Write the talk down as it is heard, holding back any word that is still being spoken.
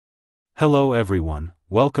Hello everyone,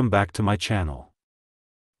 welcome back to my channel.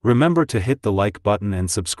 Remember to hit the like button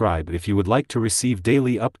and subscribe if you would like to receive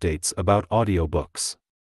daily updates about audiobooks.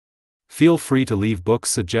 Feel free to leave book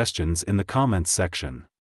suggestions in the comments section.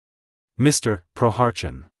 Mr.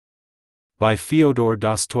 Prohartchin by Fyodor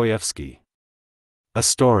Dostoyevsky. A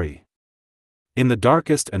story. In the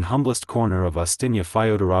darkest and humblest corner of Ustinya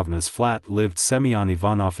Fyodorovna's flat lived Semyon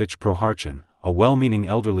Ivanovich Prohartchin, a well-meaning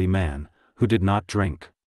elderly man, who did not drink.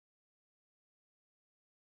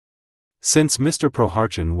 Since Mr.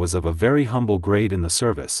 Prohartchin was of a very humble grade in the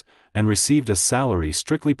service, and received a salary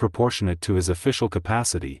strictly proportionate to his official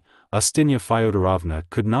capacity, Ustinya Fyodorovna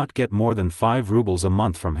could not get more than 5 rubles a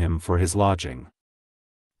month from him for his lodging.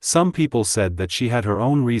 Some people said that she had her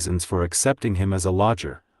own reasons for accepting him as a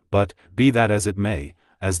lodger, but, be that as it may,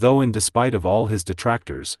 as though in despite of all his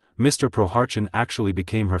detractors, Mr. Prohartchin actually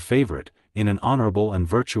became her favorite, in an honorable and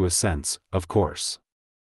virtuous sense, of course.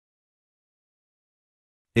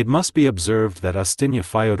 It must be observed that Ustinya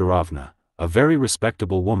Fyodorovna, a very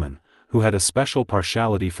respectable woman, who had a special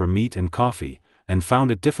partiality for meat and coffee, and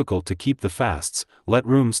found it difficult to keep the fasts, let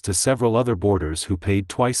rooms to several other boarders who paid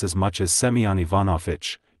twice as much as Semyon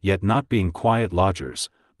Ivanovich, yet not being quiet lodgers,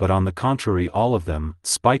 but on the contrary all of them,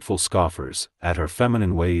 spiteful scoffers, at her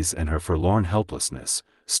feminine ways and her forlorn helplessness,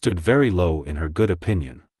 stood very low in her good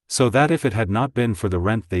opinion, so that if it had not been for the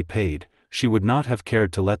rent they paid, she would not have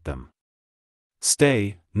cared to let them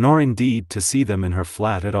stay, nor indeed to see them in her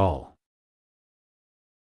flat at all.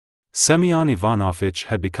 Semyon Ivanovich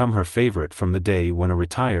had become her favorite from the day when a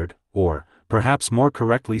retired, or, perhaps more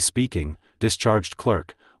correctly speaking, discharged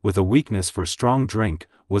clerk, with a weakness for strong drink,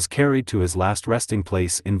 was carried to his last resting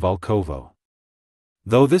place in Volkovo.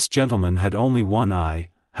 Though this gentleman had only one eye,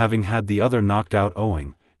 having had the other knocked out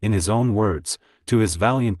owing, in his own words, to his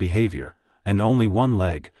valiant behavior, and only one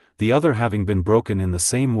leg, the other having been broken in the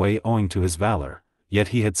same way owing to his valor, yet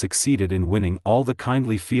he had succeeded in winning all the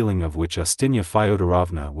kindly feeling of which Ustinya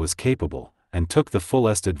Fyodorovna was capable, and took the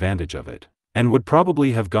fullest advantage of it, and would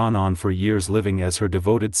probably have gone on for years living as her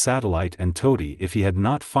devoted satellite and toady if he had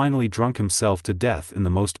not finally drunk himself to death in the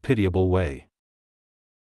most pitiable way.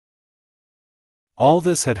 All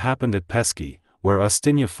this had happened at Pesky, where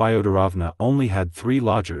Ustinya Fyodorovna only had 3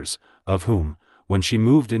 lodgers, of whom, when she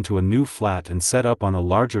moved into a new flat and set up on a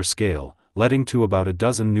larger scale, letting to about a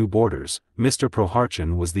dozen new boarders, Mr.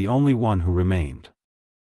 Prohartchin was the only one who remained.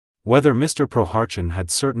 Whether Mr. Prohartchin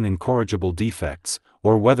had certain incorrigible defects,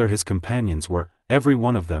 or whether his companions were, every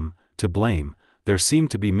one of them, to blame, there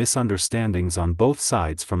seemed to be misunderstandings on both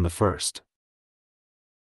sides from the first.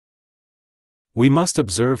 We must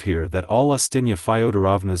observe here that all Ustinya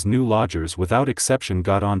Fyodorovna's new lodgers without exception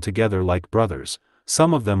got on together like brothers.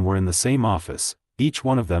 Some of them were in the same office, each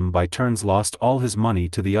one of them by turns lost all his money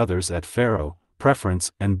to the others at faro,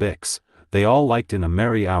 preference and bix. They all liked in a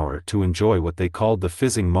merry hour to enjoy what they called the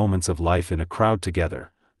fizzing moments of life in a crowd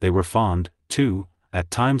together. They were fond, too,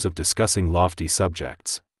 at times of discussing lofty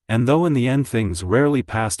subjects, and though in the end things rarely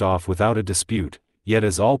passed off without a dispute, yet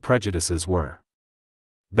as all prejudices were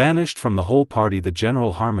banished from the whole party, the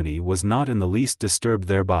general harmony was not in the least disturbed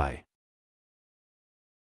thereby.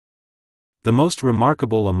 The most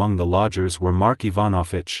remarkable among the lodgers were Mark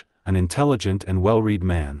Ivanovich, an intelligent and well-read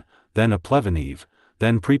man, then a Plevenev,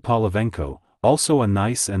 then Pripolovenko, also a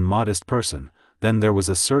nice and modest person, then there was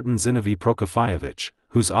a certain Zinovy Prokofyevich,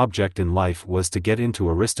 whose object in life was to get into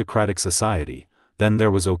aristocratic society, then there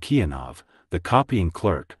was Okianov, the copying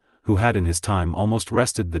clerk, who had in his time almost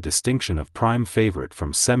wrested the distinction of prime favorite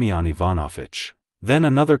from Semyon Ivanovich, then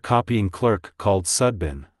another copying clerk called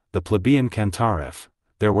Sudbin, the plebeian Kantarev.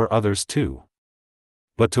 There were others too.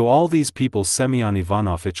 But to all these people Semyon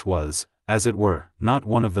Ivanovich was, as it were, not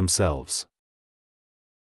one of themselves.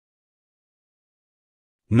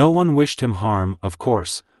 No one wished him harm, of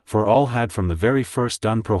course, for all had from the very first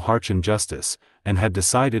done Prohartchin justice, and had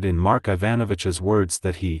decided in Mark Ivanovich's words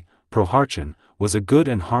that he, Prohartchin, was a good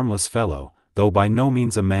and harmless fellow, though by no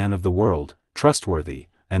means a man of the world, trustworthy,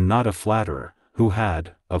 and not a flatterer, who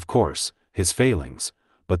had, of course, his failings,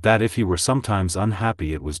 but that if he were sometimes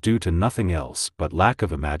unhappy it was due to nothing else but lack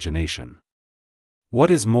of imagination. What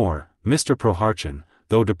is more, Mr. Prohartchin,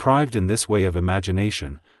 though deprived in this way of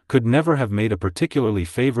imagination, could never have made a particularly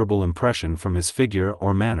favorable impression from his figure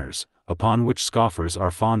or manners, upon which scoffers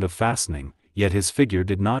are fond of fastening, yet his figure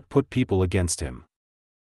did not put people against him.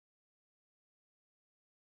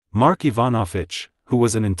 Mark Ivanovich, who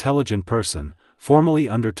was an intelligent person, formally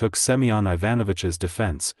undertook Semyon Ivanovich's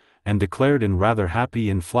defense, and declared in rather happy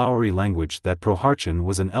and flowery language that Prohartchin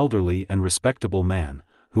was an elderly and respectable man,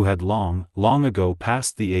 who had long, long ago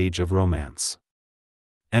passed the age of romance.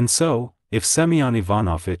 And so, If Semyon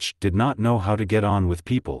Ivanovitch did not know how to get on with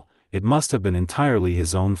people, it must have been entirely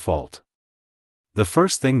his own fault. The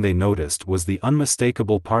first thing they noticed was the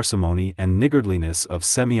unmistakable parsimony and niggardliness of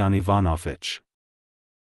Semyon Ivanovitch.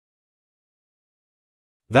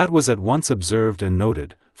 That was at once observed and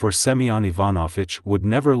noted, for Semyon Ivanovitch would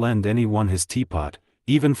never lend anyone his teapot,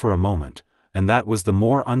 even for a moment, and that was the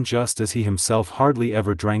more unjust as he himself hardly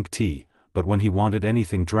ever drank tea, but when he wanted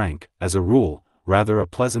anything drank, as a rule, rather a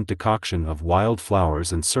pleasant decoction of wild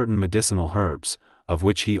flowers and certain medicinal herbs, of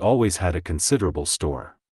which he always had a considerable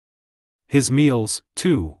store. His meals,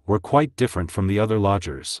 too, were quite different from the other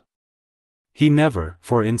lodgers. He never,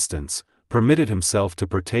 for instance, permitted himself to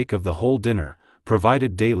partake of the whole dinner,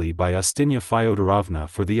 provided daily by Ustinya Fyodorovna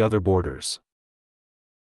for the other boarders.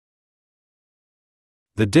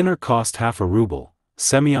 The dinner cost half a ruble.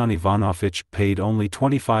 Semyon Ivanovitch paid only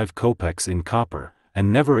 25 kopecks in copper,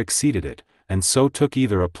 and never exceeded it, and so took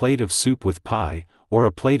either a plate of soup with pie, or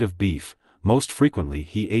a plate of beef. Most frequently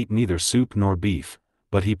he ate neither soup nor beef,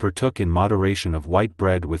 but he partook in moderation of white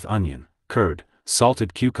bread with onion, curd,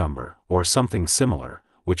 salted cucumber, or something similar,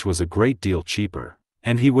 which was a great deal cheaper,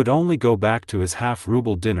 and he would only go back to his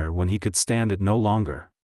half-ruble dinner when he could stand it no longer.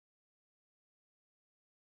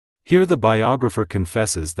 Here the biographer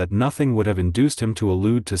confesses that nothing would have induced him to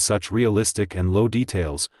allude to such realistic and low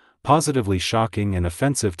details, positively shocking and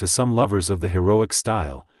offensive to some lovers of the heroic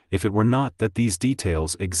style, if it were not that these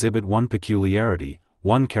details exhibit one peculiarity,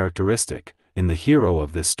 one characteristic, in the hero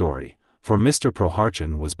of this story, for Mr.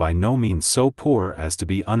 Prohartchin was by no means so poor as to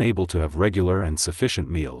be unable to have regular and sufficient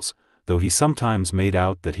meals, though he sometimes made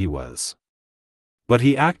out that he was. But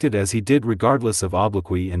he acted as he did regardless of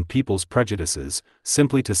obloquy and people's prejudices,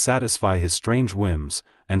 simply to satisfy his strange whims,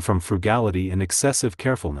 and from frugality and excessive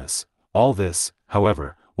carefulness. All this,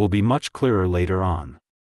 however, will be much clearer later on.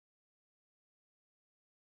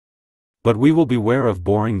 But we will beware of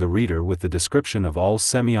boring the reader with the description of all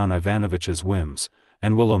Semyon Ivanovitch's whims,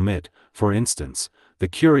 and will omit, for instance, the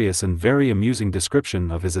curious and very amusing description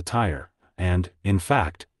of his attire, and, in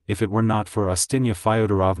fact, if it were not for Ustinya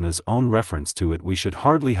Fyodorovna's own reference to it we should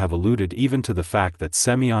hardly have alluded even to the fact that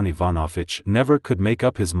Semyon Ivanovitch never could make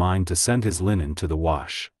up his mind to send his linen to the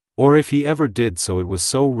wash, or if he ever did so it was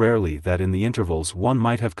so rarely that in the intervals one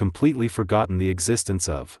might have completely forgotten the existence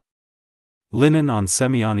of linen on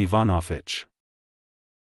Semyon Ivanovitch.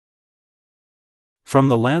 From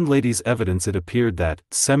the landlady's evidence it appeared that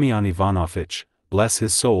Semyon Ivanovitch, bless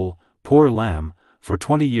his soul, poor lamb, for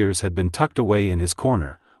 20 years had been tucked away in his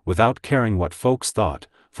corner, without caring what folks thought,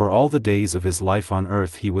 for all the days of his life on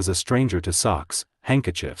earth he was a stranger to socks,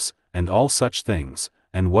 handkerchiefs, and all such things,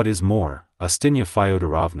 and what is more, Ustinya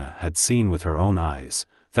Fyodorovna had seen with her own eyes,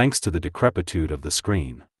 thanks to the decrepitude of the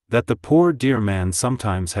screen, that the poor dear man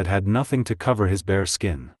sometimes had had nothing to cover his bare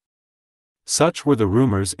skin. Such were the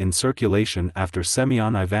rumors in circulation after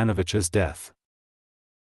Semyon Ivanovitch's death.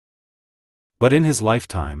 But in his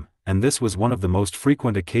lifetime, and this was one of the most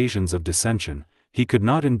frequent occasions of dissension, he could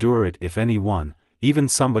not endure it if any one, even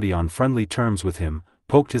somebody on friendly terms with him,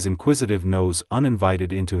 poked his inquisitive nose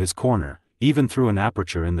uninvited into his corner, even through an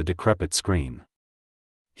aperture in the decrepit screen.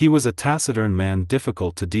 He was a taciturn man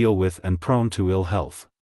difficult to deal with and prone to ill health.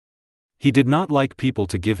 He did not like people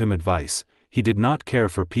to give him advice, he did not care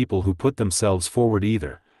for people who put themselves forward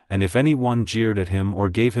either, and if any one jeered at him or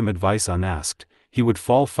gave him advice unasked, he would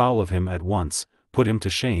fall foul of him at once, put him to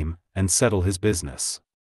shame, and settle his business.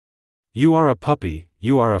 You are a puppy,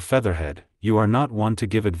 you are a featherhead, you are not one to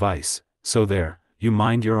give advice, so there, you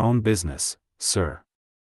mind your own business, sir.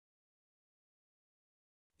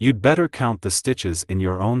 You'd better count the stitches in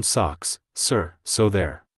your own socks, sir, so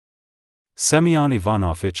there. Semyon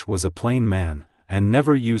Ivanovitch was a plain man, and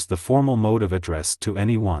never used the formal mode of address to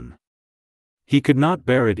any one. He could not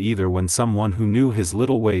bear it either when someone who knew his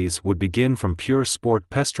little ways would begin from pure sport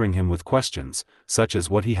pestering him with questions, such as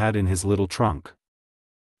what he had in his little trunk.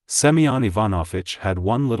 Semyon Ivanovitch had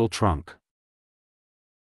one little trunk.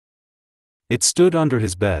 It stood under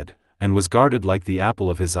his bed, and was guarded like the apple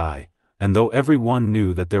of his eye, and though every one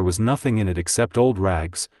knew that there was nothing in it except old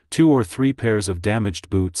rags, 2 or 3 pairs of damaged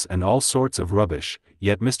boots and all sorts of rubbish,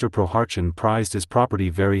 yet Mr. Prohartchin prized his property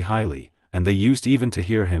very highly, and they used even to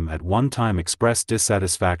hear him at one time express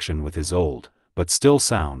dissatisfaction with his old, but still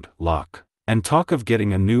sound, lock, and talk of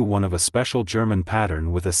getting a new one of a special German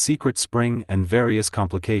pattern with a secret spring and various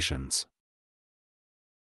complications.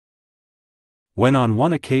 When on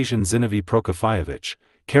one occasion Zinovy Prokofyevitch,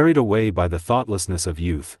 carried away by the thoughtlessness of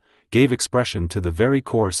youth, gave expression to the very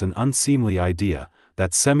coarse and unseemly idea,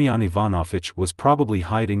 that Semyon Ivanovitch was probably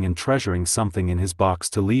hiding and treasuring something in his box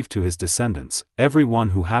to leave to his descendants.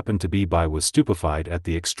 Everyone who happened to be by was stupefied at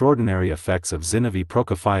the extraordinary effects of Zinovy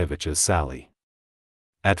Prokofievich's sally.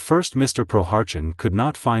 At first Mr. Prohartchin could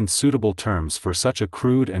not find suitable terms for such a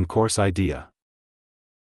crude and coarse idea.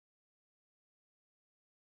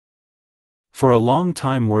 For a long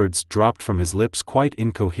time words dropped from his lips quite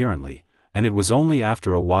incoherently, and it was only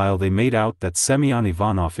after a while they made out that Semyon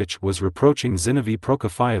Ivanovitch was reproaching Zinovy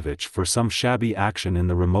Prokofievich for some shabby action in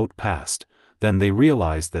the remote past. Then they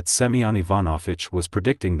realized that Semyon Ivanovitch was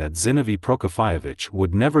predicting that Zinovy Prokofievich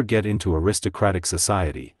would never get into aristocratic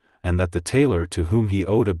society, and that the tailor to whom he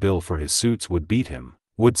owed a bill for his suits would beat him,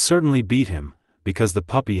 would certainly beat him, because the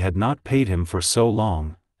puppy had not paid him for so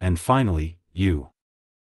long. And finally, "You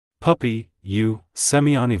puppy, you,"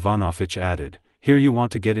 Semyon Ivanovitch added, "here you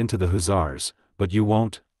want to get into the hussars, but you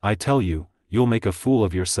won't, I tell you, you'll make a fool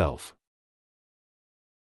of yourself.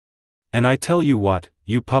 And I tell you what,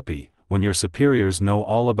 you puppy, when your superiors know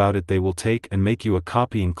all about it they will take and make you a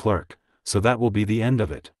copying clerk, so that will be the end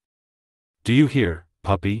of it. Do you hear,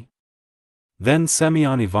 puppy?" Then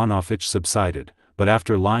Semyon Ivanovitch subsided, but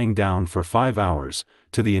after lying down for 5 hours,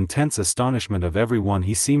 to the intense astonishment of everyone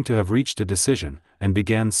he seemed to have reached a decision, and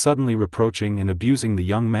began suddenly reproaching and abusing the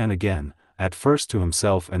young man again, at first to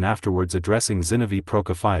himself and afterwards addressing Zinovy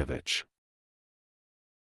Prokofievich.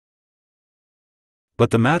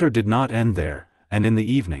 But the matter did not end there, and in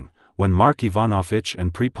the evening, when Mark Ivanovitch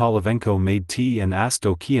and Pripolovenko made tea and asked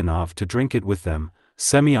Okianov to drink it with them,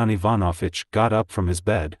 Semyon Ivanovitch got up from his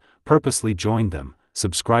bed, purposely joined them,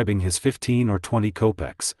 subscribing his 15 or 20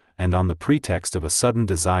 kopecks, and on the pretext of a sudden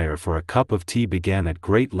desire for a cup of tea began at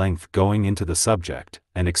great length going into the subject,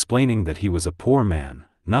 and explaining that he was a poor man,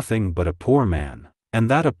 nothing but a poor man, and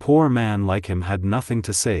that a poor man like him had nothing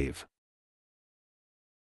to save.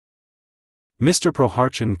 Mr.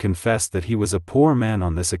 Prohartchin confessed that he was a poor man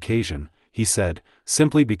on this occasion, he said,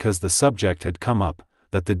 simply because the subject had come up,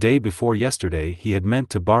 that the day before yesterday he had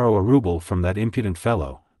meant to borrow a rouble from that impudent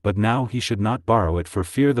fellow, but now he should not borrow it for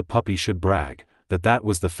fear the puppy should brag, that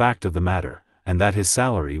was the fact of the matter, and that his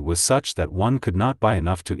salary was such that one could not buy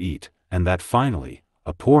enough to eat, and that finally,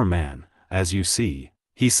 a poor man, as you see,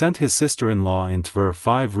 he sent his sister-in-law in Tver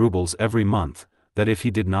 5 rubles every month, that if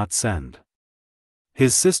he did not send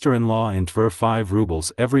his sister-in-law in Tver 5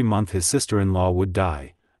 rubles every month his sister-in-law would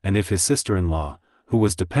die, and if his sister-in-law, who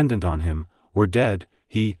was dependent on him, were dead,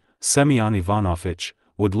 he, Semyon Ivanovitch,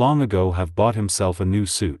 would long ago have bought himself a new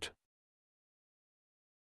suit.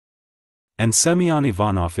 And Semyon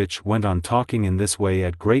Ivanovitch went on talking in this way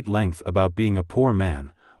at great length about being a poor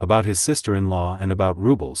man, about his sister-in-law and about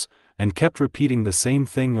rubles, and kept repeating the same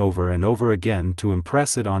thing over and over again to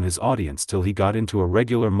impress it on his audience till he got into a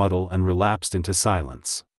regular muddle and relapsed into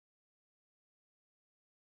silence.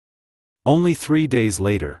 Only 3 days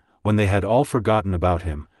later, when they had all forgotten about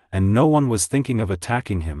him, and no one was thinking of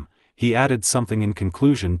attacking him, he added something in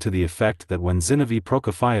conclusion to the effect that when Zinovy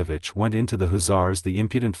Prokofievich went into the hussars the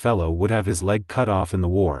impudent fellow would have his leg cut off in the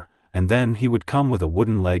war, and then he would come with a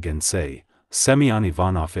wooden leg and say, "Semyon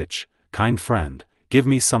Ivanovitch, kind friend, give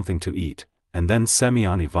me something to eat," and then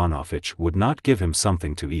Semyon Ivanovitch would not give him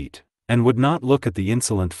something to eat, and would not look at the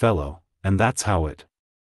insolent fellow, and that's how it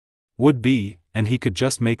would be, and he could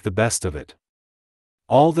just make the best of it.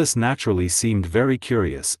 All this naturally seemed very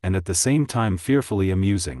curious and at the same time fearfully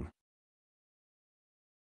amusing.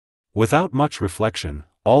 Without much reflection,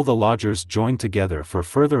 all the lodgers joined together for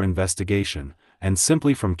further investigation, and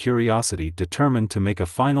simply from curiosity determined to make a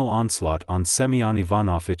final onslaught on Semyon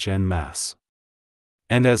Ivanovitch en masse.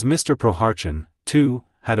 And as Mr. Prohartchin, too,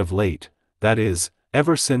 had of late, that is,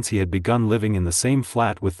 ever since he had begun living in the same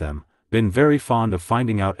flat with them, been very fond of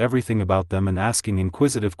finding out everything about them and asking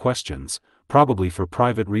inquisitive questions, probably for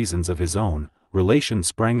private reasons of his own, relations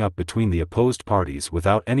sprang up between the opposed parties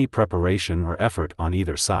without any preparation or effort on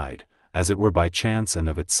either side, as it were by chance and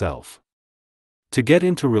of itself. To get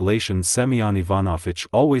into relations Semyon Ivanovitch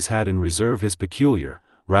always had in reserve his peculiar,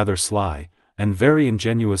 rather sly, and very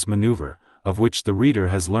ingenious maneuver, of which the reader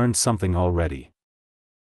has learned something already.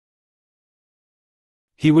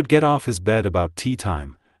 He would get off his bed about tea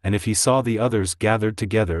time, and if he saw the others gathered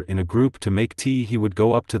together in a group to make tea he would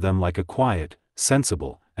go up to them like a quiet,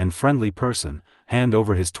 sensible, and friendly person, hand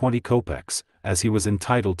over his 20 kopecks, as he was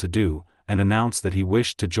entitled to do, and announce that he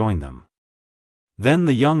wished to join them. Then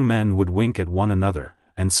the young men would wink at one another,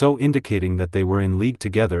 and so indicating that they were in league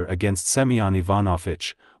together against Semyon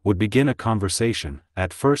Ivanovitch, would begin a conversation,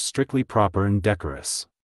 at first strictly proper and decorous.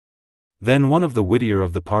 Then one of the wittier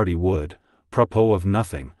of the party would, propos of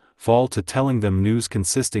nothing, fall to telling them news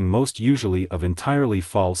consisting most usually of entirely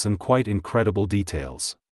false and quite incredible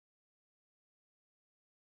details.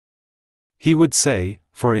 He would say,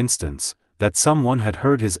 for instance, that someone had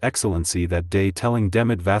heard His Excellency that day telling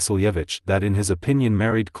Demid Vasilyevich that in his opinion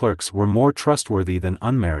married clerks were more trustworthy than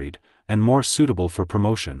unmarried, and more suitable for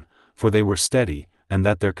promotion, for they were steady, and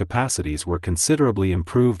that their capacities were considerably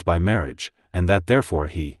improved by marriage, and that therefore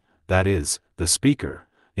he, that is, the speaker,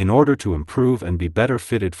 in order to improve and be better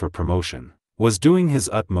fitted for promotion, was doing his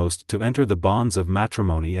utmost to enter the bonds of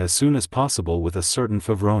matrimony as soon as possible with a certain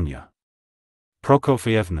Favronya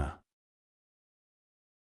Prokofyevna.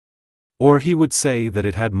 Or he would say that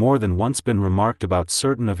it had more than once been remarked about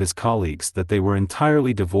certain of his colleagues that they were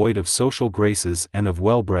entirely devoid of social graces and of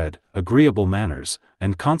well-bred, agreeable manners,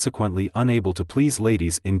 and consequently unable to please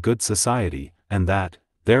ladies in good society, and that,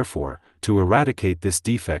 therefore, to eradicate this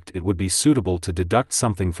defect it would be suitable to deduct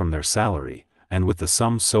something from their salary, and with the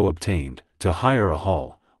sum so obtained, to hire a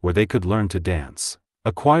hall, where they could learn to dance,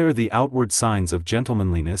 acquire the outward signs of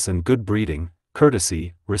gentlemanliness and good breeding,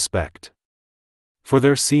 courtesy, respect for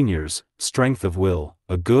their seniors, strength of will,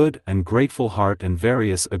 a good and grateful heart and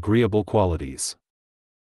various agreeable qualities.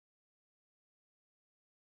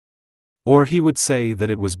 Or he would say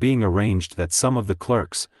that it was being arranged that some of the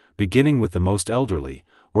clerks, beginning with the most elderly,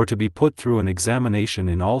 were to be put through an examination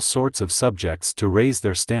in all sorts of subjects to raise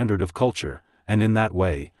their standard of culture, and in that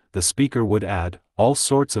way, the speaker would add, all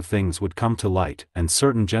sorts of things would come to light, and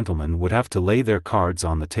certain gentlemen would have to lay their cards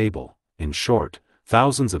on the table. In short,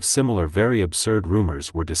 thousands of similar very absurd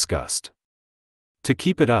rumors were discussed. To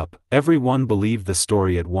keep it up, every one believed the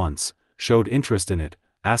story at once, showed interest in it,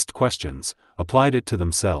 asked questions, applied it to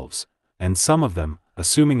themselves, and some of them,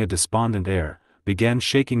 assuming a despondent air, began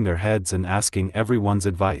shaking their heads and asking everyone's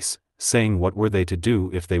advice, saying what were they to do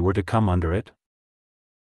if they were to come under it?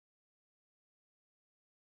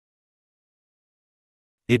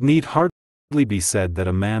 It need hardly be said that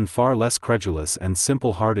a man far less credulous and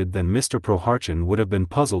simple-hearted than Mr. Prohartchin would have been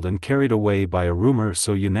puzzled and carried away by a rumor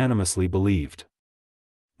so unanimously believed.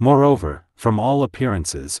 Moreover, from all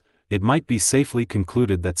appearances, it might be safely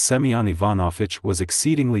concluded that Semyon Ivanovitch was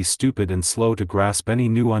exceedingly stupid and slow to grasp any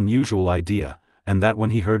new unusual idea, and that when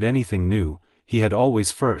he heard anything new, he had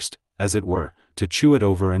always first, as it were, to chew it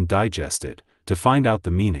over and digest it, to find out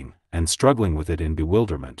the meaning, and struggling with it in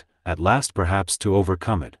bewilderment, at last perhaps to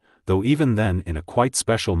overcome it, though even then in a quite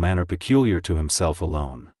special manner peculiar to himself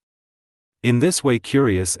alone. In this way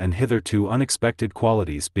curious and hitherto unexpected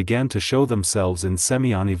qualities began to show themselves in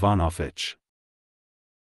Semyon Ivanovitch.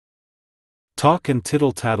 Talk and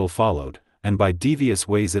tittle-tattle followed, and by devious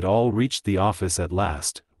ways it all reached the office at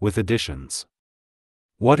last, with additions.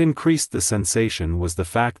 What increased the sensation was the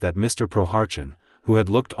fact that Mr. Prohartchin, who had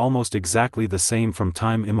looked almost exactly the same from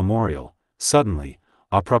time immemorial, suddenly,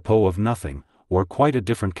 à propos of nothing, wore quite a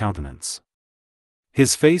different countenance.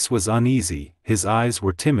 His face was uneasy, his eyes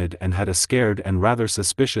were timid and had a scared and rather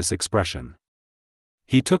suspicious expression.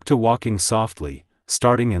 He took to walking softly,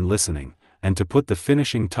 starting and listening, and to put the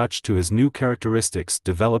finishing touch to his new characteristics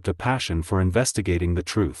developed a passion for investigating the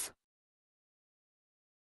truth.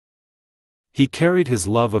 He carried his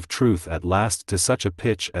love of truth at last to such a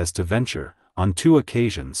pitch as to venture, on 2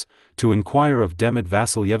 occasions, to inquire of Demid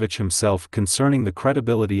Vasilyevich himself concerning the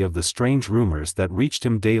credibility of the strange rumors that reached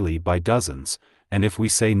him daily by dozens, and if we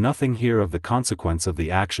say nothing here of the consequence of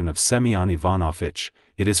the action of Semyon Ivanovitch,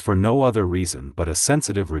 it is for no other reason but a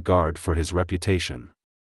sensitive regard for his reputation.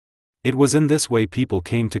 It was in this way people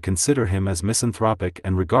came to consider him as misanthropic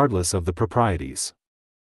and regardless of the proprieties.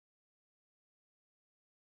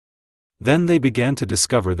 Then they began to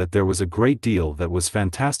discover that there was a great deal that was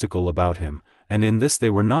fantastical about him, and in this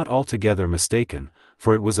they were not altogether mistaken,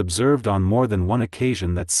 for it was observed on more than one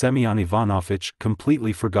occasion that Semyon Ivanovitch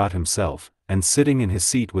completely forgot himself, and sitting in his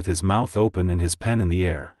seat with his mouth open and his pen in the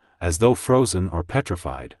air, as though frozen or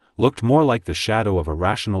petrified, looked more like the shadow of a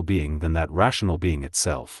rational being than that rational being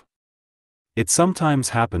itself. It sometimes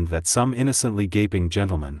happened that some innocently gaping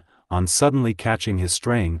gentleman, on suddenly catching his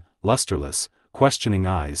straying, lusterless, questioning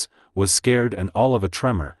eyes, was scared and all of a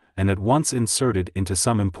tremor, and at once inserted into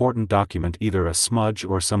some important document either a smudge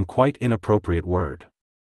or some quite inappropriate word.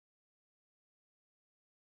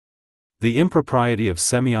 The impropriety of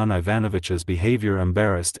Semyon Ivanovitch's behavior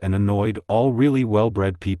embarrassed and annoyed all really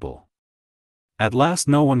well-bred people. At last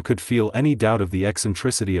no one could feel any doubt of the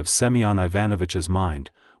eccentricity of Semyon Ivanovitch's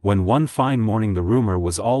mind, when one fine morning the rumor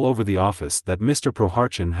was all over the office that Mr.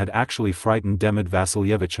 Prohartchin had actually frightened Demid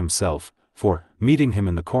Vasilyevich himself, for, meeting him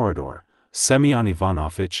in the corridor, Semyon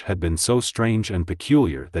Ivanovitch had been so strange and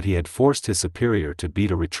peculiar that he had forced his superior to beat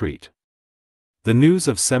a retreat. The news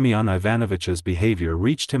of Semyon Ivanovitch's behavior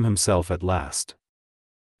reached him himself at last.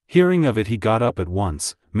 Hearing of it, he got up at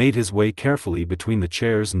once, made his way carefully between the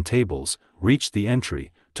chairs and tables, reached the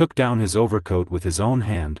entry, took down his overcoat with his own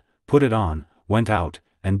hand, put it on, went out,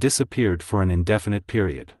 and disappeared for an indefinite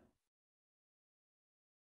period.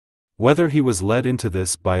 Whether he was led into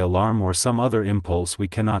this by alarm or some other impulse we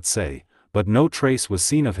cannot say, but no trace was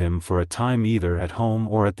seen of him for a time either at home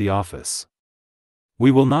or at the office. We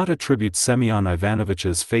will not attribute Semyon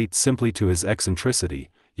Ivanovitch's fate simply to his eccentricity,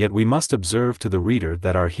 yet we must observe to the reader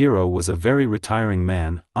that our hero was a very retiring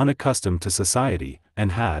man, unaccustomed to society,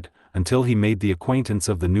 and had, until he made the acquaintance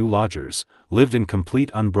of the new lodgers, lived in complete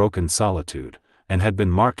unbroken solitude, and had been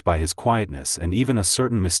marked by his quietness and even a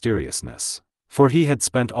certain mysteriousness, for he had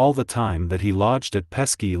spent all the time that he lodged at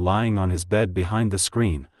Pesky lying on his bed behind the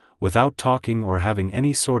screen, without talking or having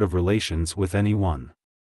any sort of relations with anyone.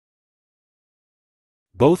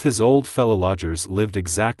 Both his old fellow-lodgers lived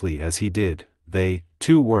exactly as he did. They,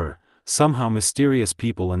 too, were, somehow, mysterious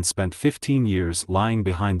people and spent 15 years lying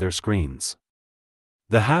behind their screens.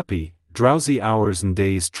 The happy, drowsy hours and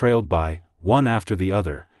days trailed by, one after the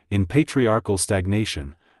other, in patriarchal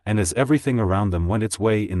stagnation, and as everything around them went its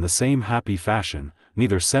way in the same happy fashion,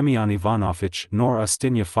 neither Semyon Ivanovitch nor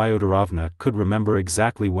Ustinya Fyodorovna could remember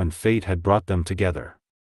exactly when fate had brought them together.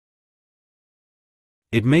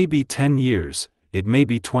 It may be 10 years, it may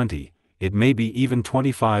be 20, it may be even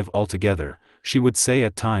 25 altogether, she would say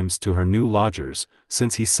at times to her new lodgers,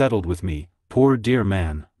 since he settled with me, poor dear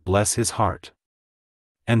man, bless his heart.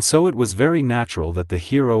 And so it was very natural that the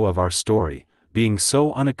hero of our story, being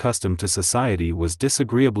so unaccustomed to society, was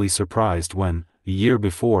disagreeably surprised when, a year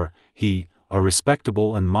before, he, a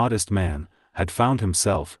respectable and modest man, had found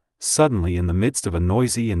himself, suddenly in the midst of a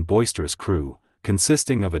noisy and boisterous crew,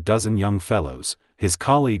 consisting of a dozen young fellows, his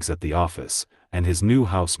colleagues at the office, and his new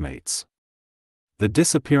housemates. The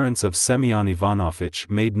disappearance of Semyon Ivanovitch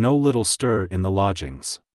made no little stir in the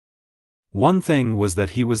lodgings. One thing was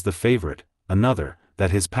that he was the favorite, another,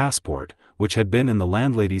 that his passport, which had been in the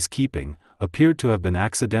landlady's keeping, appeared to have been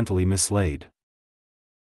accidentally mislaid.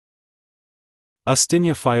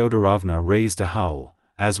 Ustinya Fyodorovna raised a howl,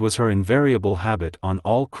 as was her invariable habit on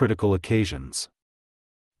all critical occasions.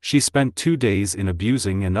 She spent 2 days in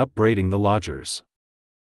abusing and upbraiding the lodgers.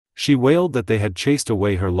 She wailed that they had chased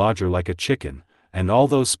away her lodger like a chicken, and all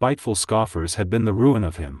those spiteful scoffers had been the ruin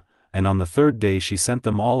of him, and on the 3rd day she sent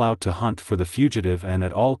them all out to hunt for the fugitive and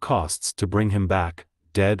at all costs to bring him back,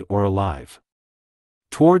 dead or alive.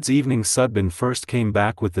 Towards evening Sudbin first came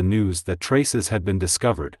back with the news that traces had been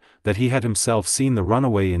discovered, that he had himself seen the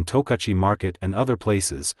runaway in Tokachi market and other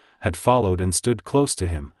places, had followed and stood close to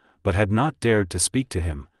him, but had not dared to speak to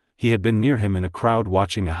him. He had been near him in a crowd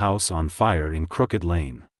watching a house on fire in Crooked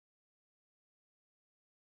Lane.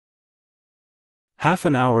 Half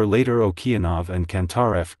an hour later Okeanov and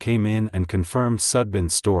Kantarev came in and confirmed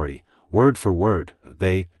Sudbin's story, word for word.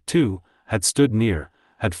 They, too, had stood near,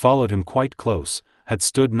 had followed him quite close, had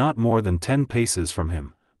stood not more than 10 paces from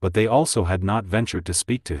him, but they also had not ventured to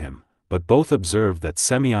speak to him, but both observed that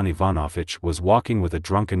Semyon Ivanovitch was walking with a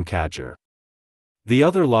drunken cadger. The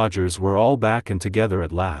other lodgers were all back and together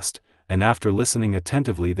at last, and after listening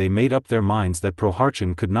attentively they made up their minds that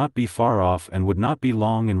Prohartchin could not be far off and would not be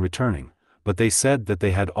long in returning, but they said that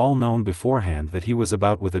they had all known beforehand that he was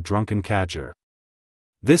about with a drunken cadger.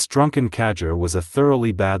 This drunken cadger was a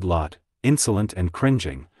thoroughly bad lot, insolent and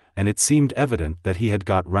cringing, and it seemed evident that he had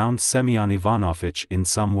got round Semyon Ivanovitch in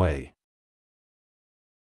some way.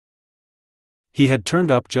 He had turned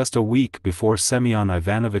up just a week before Semyon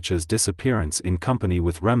Ivanovitch's disappearance in company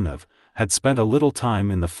with Remnev, had spent a little time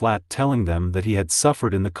in the flat telling them that he had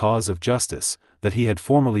suffered in the cause of justice, that he had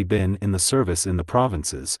formerly been in the service in the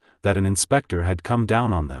provinces, that an inspector had come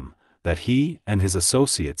down on them, that he and his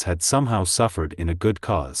associates had somehow suffered in a good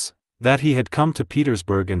cause, that he had come to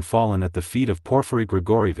Petersburg and fallen at the feet of Porfiry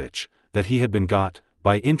Grigorievich, that he had been got,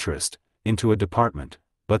 by interest, into a department,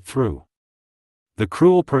 but through the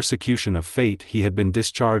cruel persecution of fate he had been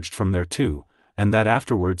discharged from there too, and that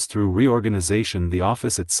afterwards through reorganization the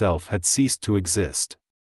office itself had ceased to exist.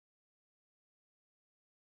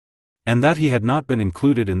 And that he had not been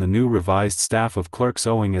included in the new revised staff of clerks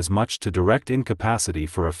owing as much to direct incapacity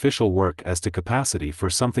for official work as to capacity for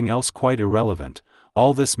something else quite irrelevant,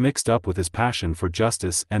 all this mixed up with his passion for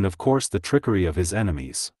justice and of course the trickery of his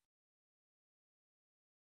enemies.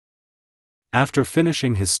 After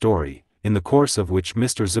finishing his story, in the course of which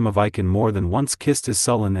Mr. Zimoveykin more than once kissed his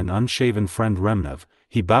sullen and unshaven friend Remnev,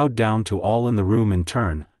 he bowed down to all in the room in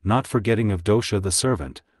turn, not forgetting Avdotya the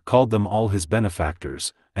servant, called them all his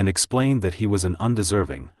benefactors, and explained that he was an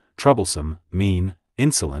undeserving, troublesome, mean,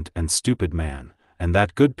 insolent and stupid man, and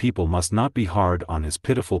that good people must not be hard on his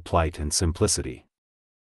pitiful plight and simplicity.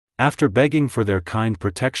 After begging for their kind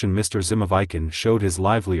protection, Mr. Zimoveykin showed his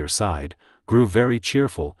livelier side, grew very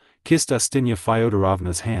cheerful, kissed Ustinya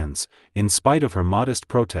Fyodorovna's hands, in spite of her modest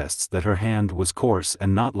protests that her hand was coarse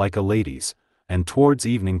and not like a lady's, and towards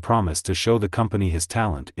evening promised to show the company his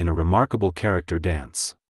talent in a remarkable character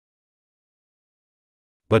dance.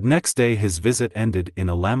 But next day his visit ended in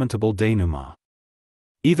a lamentable denouement.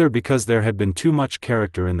 Either because there had been too much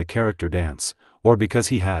character in the character dance, or because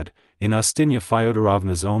he had, in Ustinya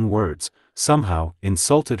Fyodorovna's own words, somehow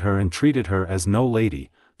insulted her and treated her as no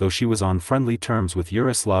lady, though she was on friendly terms with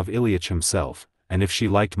Yaroslav Ilyich himself, and if she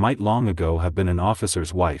liked might long ago have been an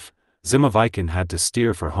officer's wife, Zimoveykin had to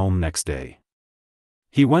steer for home next day.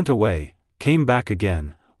 He went away, came back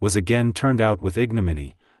again, was again turned out with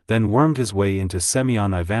ignominy, then wormed his way into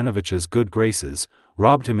Semyon Ivanovitch's good graces,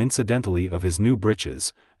 robbed him incidentally of his new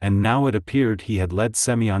breeches, and now it appeared he had led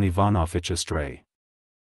Semyon Ivanovitch astray.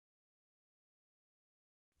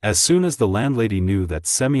 As soon as the landlady knew that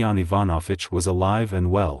Semyon Ivanovitch was alive and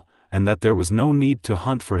well, and that there was no need to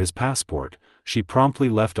hunt for his passport, she promptly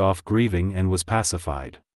left off grieving and was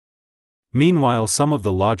pacified. Meanwhile some of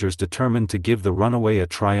the lodgers determined to give the runaway a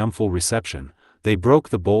triumphal reception. They broke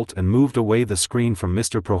the bolt and moved away the screen from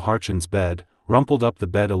Mr. Prohartchin's bed, rumpled up the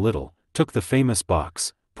bed a little, took the famous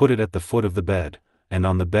box, put it at the foot of the bed, and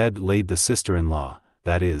on the bed laid the sister-in-law,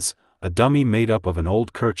 that is, a dummy made up of an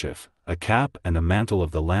old kerchief, a cap and a mantle of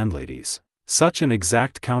the landlady's, such an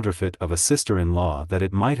exact counterfeit of a sister-in-law that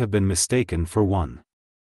it might have been mistaken for one.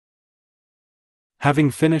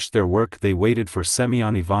 Having finished their work they waited for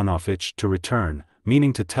Semyon Ivanovitch to return,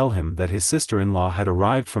 meaning to tell him that his sister-in-law had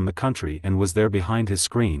arrived from the country and was there behind his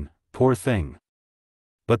screen, poor thing.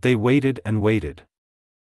 But they waited and waited.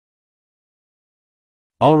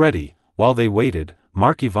 Already, while they waited,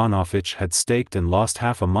 Mark Ivanovitch had staked and lost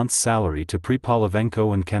half a month's salary to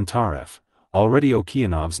Pripolovenko and Kantarev. Already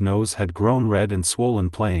Okeanov's nose had grown red and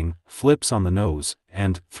swollen playing flips on the nose,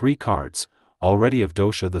 and 3 cards. Already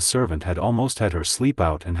Avdosha the servant had almost had her sleep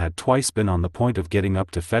out and had twice been on the point of getting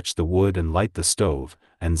up to fetch the wood and light the stove,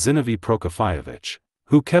 and Zinovy Prokofyevitch,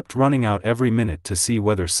 who kept running out every minute to see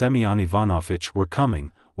whether Semyon Ivanovitch were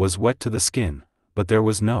coming, was wet to the skin, but there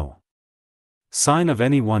was no sign of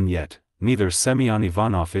any one yet, neither Semyon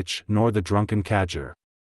Ivanovitch nor the drunken cadger.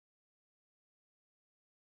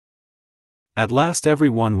 At last every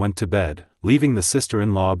one went to bed, leaving the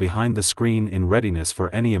sister-in-law behind the screen in readiness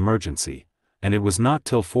for any emergency, and it was not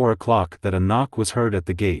till 4 o'clock that a knock was heard at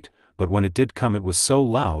the gate, but when it did come it was so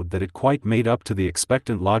loud that it quite made up to the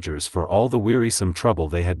expectant lodgers for all the wearisome trouble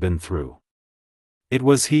they had been through. It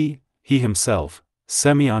was he himself,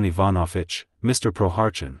 Semyon Ivanovitch, Mr.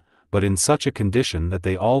 Prohartchin, but in such a condition that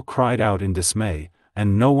they all cried out in dismay,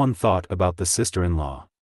 and no one thought about the sister-in-law.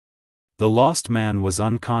 The lost man was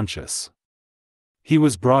unconscious. He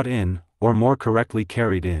was brought in, or more correctly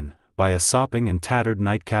carried in, by a sopping and tattered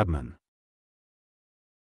night cabman.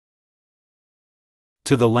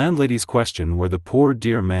 To the landlady's question where the poor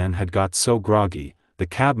dear man had got so groggy, the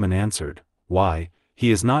cabman answered, "Why, he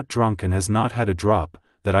is not drunk and has not had a drop,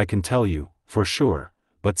 that I can tell you, for sure,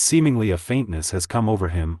 but seemingly a faintness has come over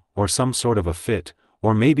him, or some sort of a fit,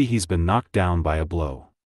 or maybe he's been knocked down by a blow."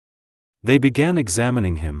 They began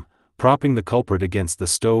examining him, propping the culprit against the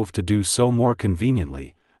stove to do so more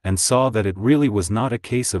conveniently, and saw that it really was not a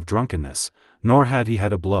case of drunkenness, nor had he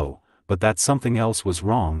had a blow, but that something else was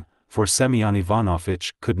wrong, for Semyon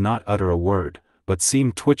Ivanovitch could not utter a word, but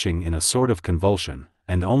seemed twitching in a sort of convulsion,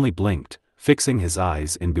 and only blinked, fixing his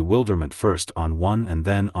eyes in bewilderment first on one and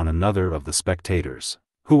then on another of the spectators,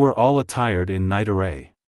 who were all attired in night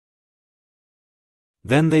array.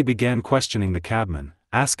 Then they began questioning the cabman,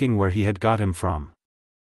 asking where he had got him from.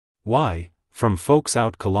 "Why, from folks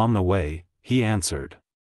out Kolomna way," he answered.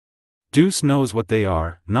 "Deuce knows what they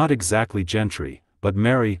are, not exactly gentry, but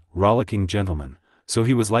merry, rollicking gentlemen. So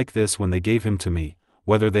he was like this when they gave him to me,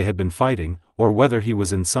 whether they had been fighting, or whether he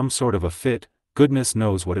was in some sort of a fit, goodness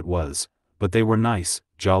knows what it was, but they were nice,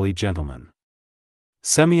 jolly gentlemen."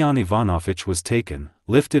 Semyon Ivanovitch was taken,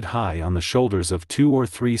 lifted high on the shoulders of 2 or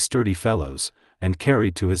 3 sturdy fellows, and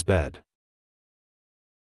carried to his bed.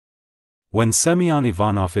 When Semyon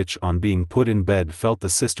Ivanovitch on being put in bed felt the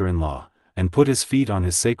sister-in-law, and put his feet on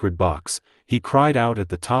his sacred box, he cried out at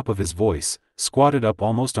the top of his voice, squatted up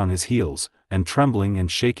almost on his heels, and trembling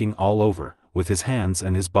and shaking all over, with his hands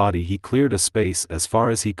and his body he cleared a space as far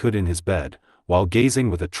as he could in his bed, while gazing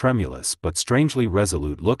with a tremulous but strangely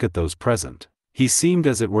resolute look at those present. He seemed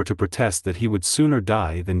as it were to protest that he would sooner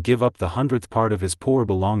die than give up the 100th part of his poor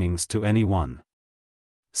belongings to any one.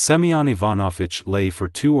 Semyon Ivanovitch lay for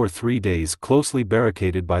 2 or 3 days closely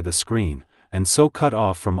barricaded by the screen, and so cut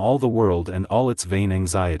off from all the world and all its vain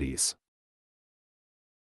anxieties.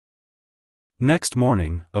 Next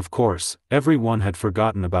morning, of course, every one had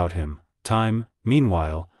forgotten about him. Time,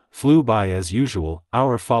 meanwhile, flew by as usual,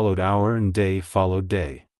 hour followed hour and day followed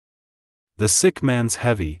day. The sick man's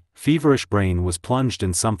heavy, feverish brain was plunged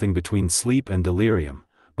in something between sleep and delirium,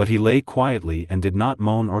 but he lay quietly and did not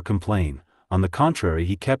moan or complain. On the contrary,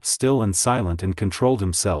 he kept still and silent and controlled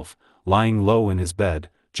himself, lying low in his bed,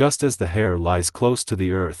 just as the hare lies close to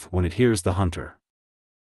the earth when it hears the hunter.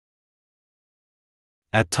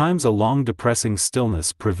 At times a long depressing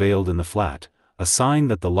stillness prevailed in the flat, a sign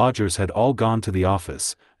that the lodgers had all gone to the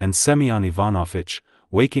office, and Semyon Ivanovitch,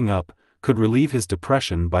 waking up, could relieve his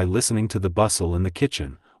depression by listening to the bustle in the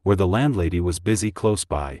kitchen, where the landlady was busy close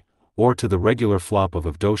by, or to the regular flop of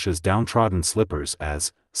Avdotya's downtrodden slippers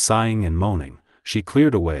as, sighing and moaning, she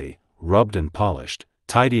cleared away, rubbed and polished,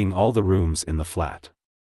 tidying all the rooms in the flat.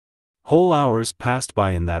 Whole hours passed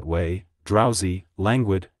by in that way, drowsy,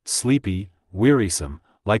 languid, sleepy, wearisome,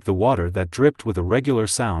 like the water that dripped with a regular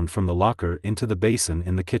sound from the locker into the basin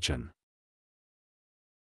in the kitchen.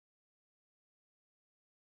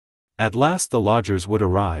 At last the lodgers would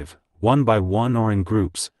arrive, one by one or in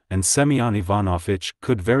groups, and Semyon Ivanovitch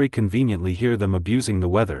could very conveniently hear them abusing the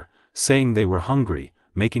weather, saying they were hungry,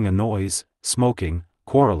 making a noise, smoking,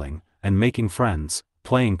 quarreling, and making friends,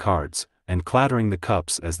 playing cards, and clattering the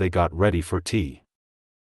cups as they got ready for tea.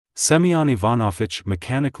 Semyon Ivanovitch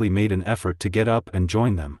mechanically made an effort to get up and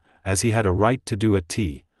join them, as he had a right to do at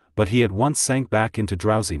tea, but he at once sank back into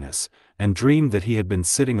drowsiness, and dreamed that he had been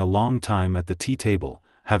sitting a long time at the tea table,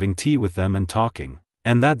 having tea with them and talking,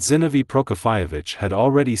 and that Zinovy Prokofyevitch had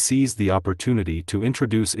already seized the opportunity to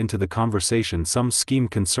introduce into the conversation some scheme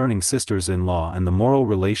concerning sisters-in-law and the moral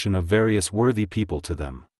relation of various worthy people to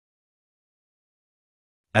them.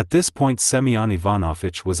 At this point Semyon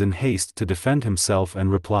Ivanovitch was in haste to defend himself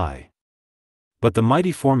and reply. But the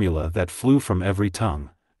mighty formula that flew from every tongue,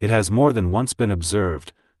 it has more than once been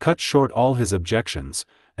observed, cut short all his objections,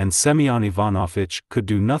 and Semyon Ivanovitch could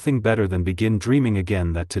do nothing better than begin dreaming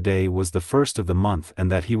again that today was the first of the month and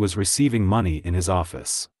that he was receiving money in his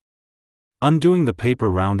office. Undoing the paper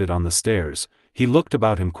rounded on the stairs, he looked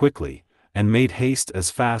about him quickly, and made haste as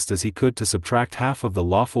fast as he could to subtract half of the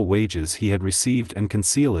lawful wages he had received and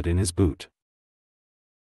conceal it in his boot.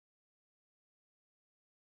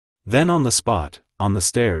 Then on the spot, on the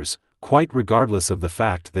stairs, quite regardless of the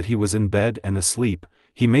fact that he was in bed and asleep,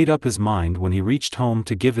 he made up his mind when he reached home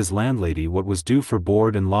to give his landlady what was due for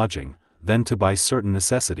board and lodging, then to buy certain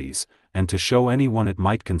necessities, and to show anyone it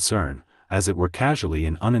might concern, as it were casually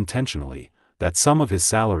and unintentionally, that some of his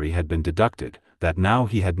salary had been deducted, that now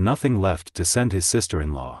he had nothing left to send his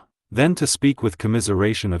sister-in-law, then to speak with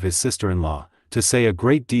commiseration of his sister-in-law, to say a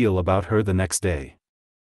great deal about her the next day,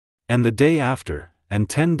 and the day after, and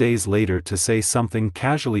 10 days later to say something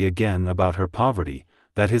casually again about her poverty,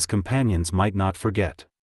 that his companions might not forget.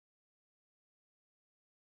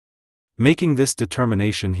 Making this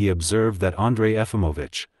determination he observed that Andrei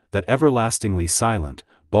Efimovitch, that everlastingly silent,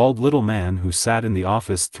 bald little man who sat in the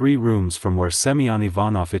office 3 rooms from where Semyon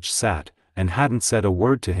Ivanovitch sat, and hadn't said a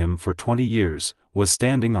word to him for 20 years, was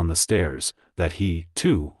standing on the stairs, that he,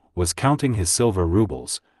 too, was counting his silver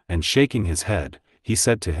rubles, and shaking his head, he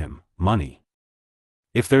said to him, "Money.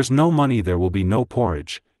 If there's no money there will be no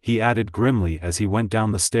porridge," he added grimly as he went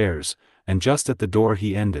down the stairs, and just at the door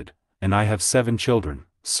he ended, "And I have 7 children,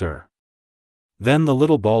 sir." Then the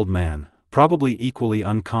little bald man, probably equally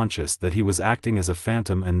unconscious that he was acting as a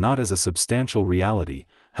phantom and not as a substantial reality,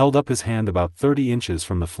 held up his hand about 30 inches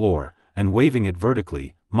from the floor, and waving it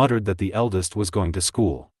vertically, muttered that the eldest was going to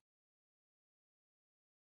school.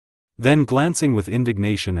 Then glancing with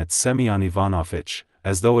indignation at Semyon Ivanovitch,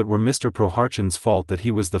 as though it were Mr. Prohartchin's fault that he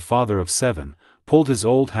was the father of 7, pulled his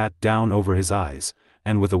old hat down over his eyes,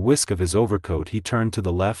 and with a whisk of his overcoat he turned to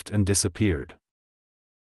the left and disappeared.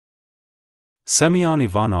 Semyon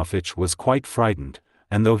Ivanovitch was quite frightened,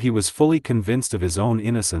 and though he was fully convinced of his own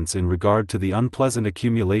innocence in regard to the unpleasant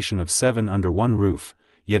accumulation of 7 under one roof,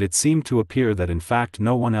 yet it seemed to appear that in fact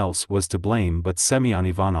no one else was to blame but Semyon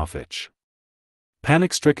Ivanovitch.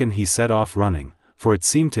 Panic-stricken he set off running, for it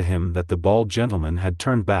seemed to him that the bald gentleman had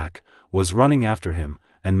turned back, was running after him,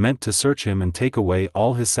 and meant to search him and take away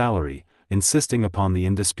all his salary, insisting upon the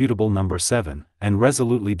indisputable number 7, and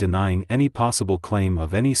resolutely denying any possible claim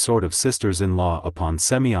of any sort of sisters-in-law upon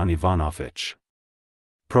Semyon Ivanovitch.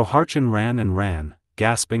 Prohartchin ran and ran,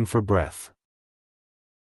 gasping for breath.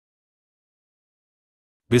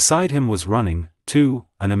 Beside him was running, too,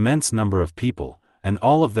 an immense number of people, and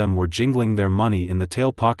all of them were jingling their money in the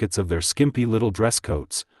tail pockets of their skimpy little dress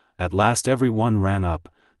coats. At last every one ran up,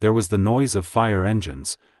 there was the noise of fire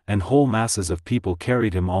engines, and whole masses of people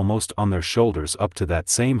carried him almost on their shoulders up to that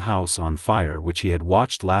same house on fire which he had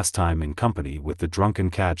watched last time in company with the drunken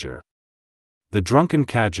cadger. The drunken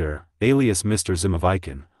cadger, alias Mr.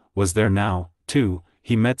 Zimoveykin, was there now, too.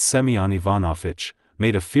 He met Semyon Ivanovitch,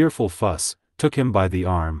 made a fearful fuss, took him by the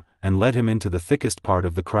arm, and led him into the thickest part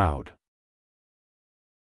of the crowd.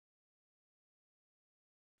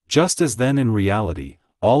 Just as then in reality,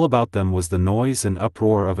 all about them was the noise and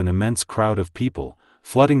uproar of an immense crowd of people,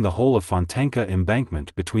 flooding the whole of Fontanka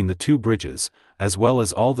embankment between the two bridges, as well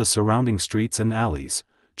as all the surrounding streets and alleys.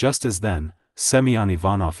 Just as then, Semyon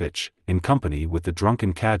Ivanovitch, in company with the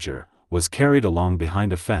drunken cadger, was carried along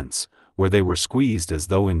behind a fence, where they were squeezed as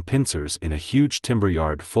though in pincers in a huge timber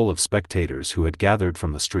yard full of spectators who had gathered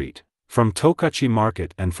from the street, from Tokachi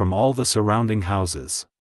market and from all the surrounding houses,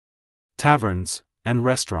 taverns, and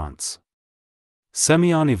restaurants.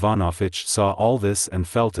 Semyon Ivanovitch saw all this and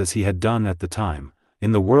felt as he had done at the time.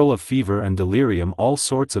 In the whirl of fever and delirium all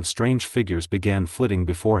sorts of strange figures began flitting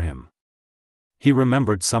before him. He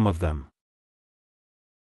remembered some of them.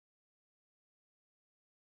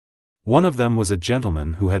 One of them was a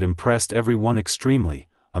gentleman who had impressed every one extremely,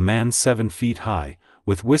 a man 7 feet high,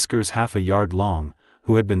 with whiskers half a yard long,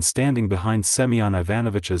 who had been standing behind Semyon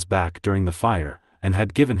Ivanovitch's back during the fire, and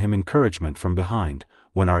had given him encouragement from behind,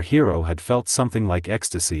 when our hero had felt something like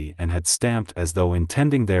ecstasy and had stamped as though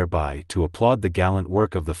intending thereby to applaud the gallant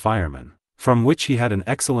work of the firemen, from which he had an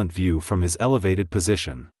excellent view from his elevated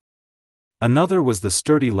position. Another was the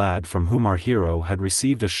sturdy lad from whom our hero had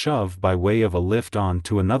received a shove by way of a lift on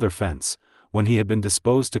to another fence, when he had been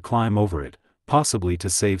disposed to climb over it, possibly to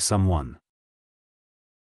save someone.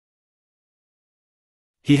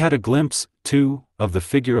 He had a glimpse, too, of the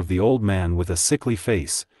figure of the old man with a sickly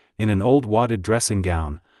face, in an old wadded dressing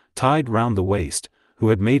gown, tied round the waist, who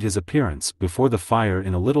had made his appearance before the fire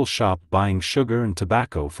in a little shop buying sugar and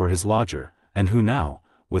tobacco for his lodger, and who now,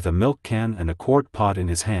 with a milk can and a quart pot in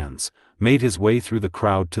his hands, made his way through the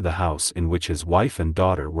crowd to the house in which his wife and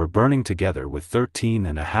daughter were burning together with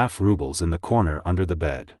 13.5 rubles in the corner under the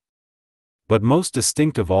bed. But most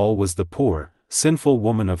distinct of all was the poor, sinful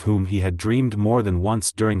woman of whom he had dreamed more than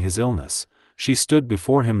once during his illness. She stood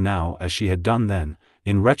before him now as she had done then,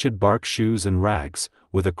 in wretched bark shoes and rags,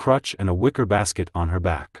 with a crutch and a wicker basket on her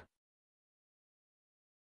back.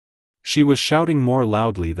 She was shouting more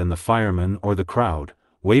loudly than the firemen or the crowd,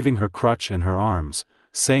 waving her crutch and her arms,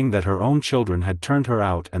 saying that her own children had turned her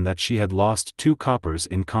out and that she had lost 2 coppers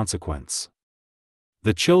in consequence.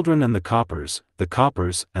 The children and the coppers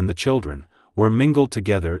and the children, were mingled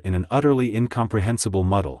together in an utterly incomprehensible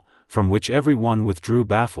muddle, from which every one withdrew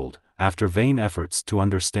baffled, after vain efforts to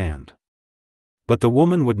understand. But the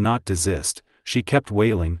woman would not desist. She kept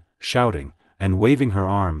wailing, shouting, and waving her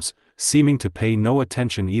arms, seeming to pay no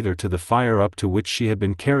attention either to the fire up to which she had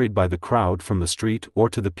been carried by the crowd from the street or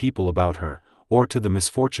to the people about her, or to the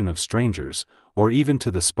misfortune of strangers, or even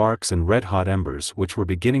to the sparks and red-hot embers which were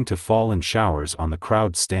beginning to fall in showers on the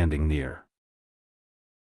crowd standing near.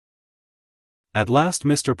 At last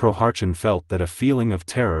Mr. Prohartchin felt that a feeling of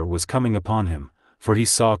terror was coming upon him, for he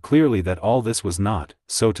saw clearly that all this was not,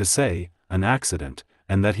 so to say, an accident,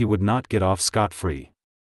 and that he would not get off scot-free.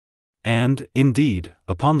 And, indeed,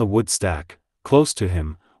 upon the wood stack, close to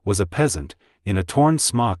him, was a peasant, in a torn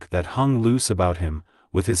smock that hung loose about him,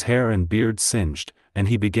 with his hair and beard singed, and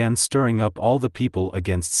he began stirring up all the people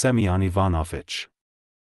against Semyon Ivanovitch.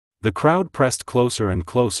 The crowd pressed closer and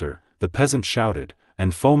closer, the peasant shouted,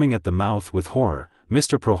 and foaming at the mouth with horror,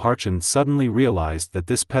 Mr. Prohartchin suddenly realized that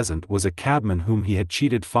this peasant was a cabman whom he had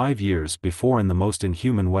cheated 5 years before in the most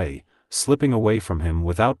inhuman way, slipping away from him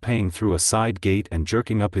without paying through a side gate and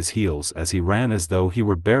jerking up his heels as he ran as though he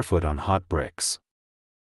were barefoot on hot bricks.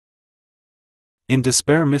 In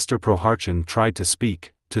despair Mr. Prohartchin tried to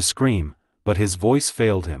speak, to scream, but his voice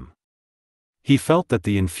failed him. He felt that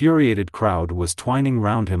the infuriated crowd was twining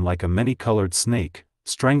round him like a many-colored snake,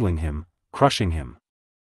 strangling him, crushing him.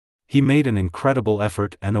 He made an incredible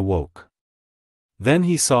effort and awoke. Then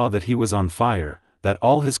he saw that he was on fire, that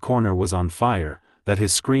all his corner was on fire, that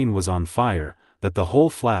his screen was on fire, that the whole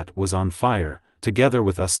flat was on fire, together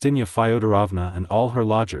with Ustinya Fyodorovna and all her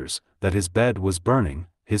lodgers, that his bed was burning,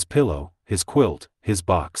 his pillow, his quilt, his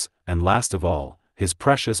box, and last of all, his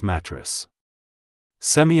precious mattress.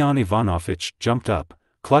 Semyon Ivanovitch jumped up,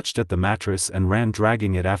 clutched at the mattress and ran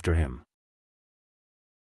dragging it after him.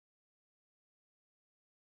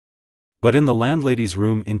 But in the landlady's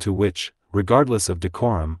room into which, regardless of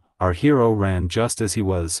decorum, our hero ran just as he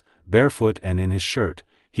was, barefoot and in his shirt,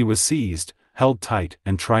 he was seized, held tight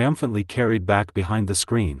and triumphantly carried back behind the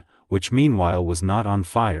screen, which meanwhile was not on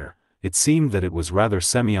fire. It seemed that it was rather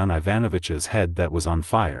Semyon Ivanovitch's head that was on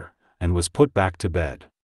fire, and was put back to bed.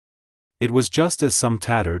 It was just as some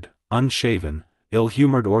tattered, unshaven,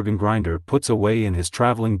 ill-humored organ-grinder puts away in his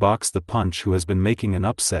traveling box the punch who has been making an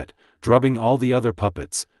upset, drubbing all the other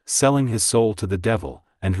puppets, selling his soul to the devil,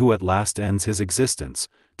 and who at last ends his existence,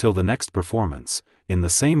 till the next performance, in the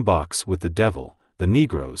same box with the devil, the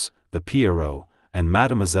Negroes, the Pierrot, and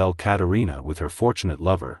Mademoiselle Katerina with her fortunate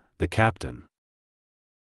lover, the captain.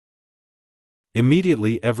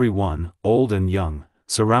 Immediately every one, old and young,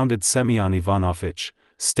 surrounded Semyon Ivanovitch,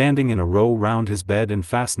 standing in a row round his bed and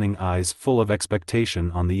fastening eyes full of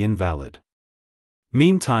expectation on the invalid.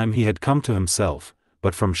 Meantime he had come to himself,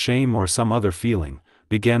 but from shame or some other feeling,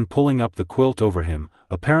 began pulling up the quilt over him,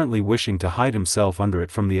 apparently wishing to hide himself under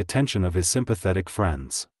it from the attention of his sympathetic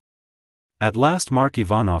friends. At last Mark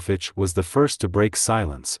Ivanovitch was the first to break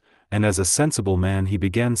silence, and as a sensible man he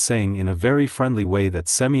began saying in a very friendly way that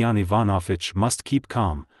Semyon Ivanovitch must keep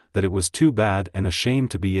calm, that it was too bad and a shame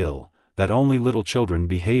to be ill, that only little children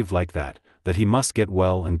behaved like that he must get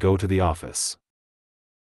well and go to the office.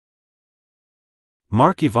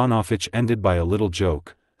 Mark Ivanovitch ended by a little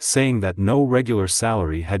joke, saying that no regular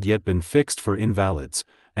salary had yet been fixed for invalids,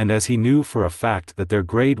 and as he knew for a fact that their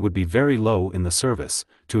grade would be very low in the service,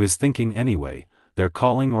 to his thinking anyway, their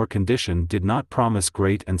calling or condition did not promise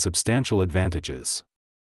great and substantial advantages.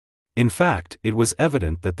 In fact, it was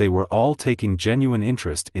evident that they were all taking genuine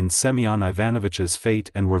interest in Semyon Ivanovitch's fate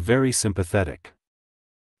and were very sympathetic.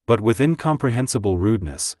 But with incomprehensible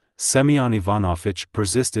rudeness, Semyon Ivanovitch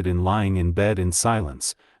persisted in lying in bed in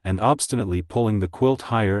silence, and obstinately pulling the quilt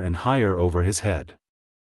higher and higher over his head.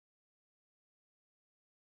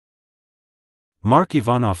 Mark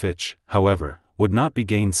Ivanovitch, however, would not be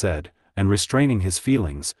gainsaid, and restraining his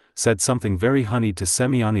feelings, said something very honeyed to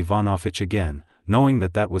Semyon Ivanovitch again, knowing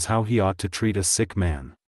that that was how he ought to treat a sick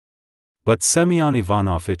man. But Semyon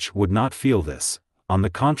Ivanovitch would not feel this. On the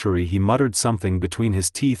contrary, he muttered something between his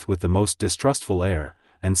teeth with the most distrustful air,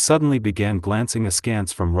 and suddenly began glancing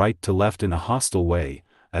askance from right to left in a hostile way,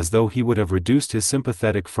 as though he would have reduced his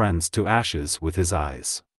sympathetic friends to ashes with his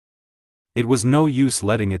eyes. It was no use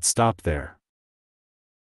letting it stop there.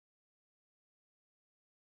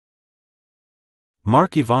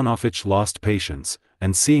 Mark Ivanovitch lost patience,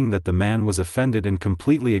 and seeing that the man was offended and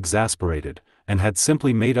completely exasperated, and had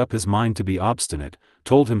simply made up his mind to be obstinate,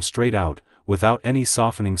 told him straight out, without any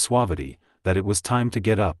softening suavity, that it was time to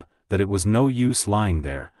get up, that it was no use lying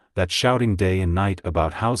there, that shouting day and night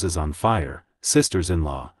about houses on fire,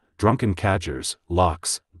 sisters-in-law, drunken cadgers,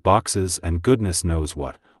 locks, boxes and goodness knows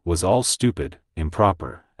what, was all stupid,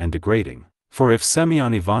 improper, and degrading, for if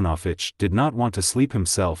Semyon Ivanovitch did not want to sleep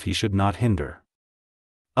himself he should not hinder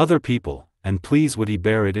other people, and please would he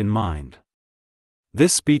bear it in mind.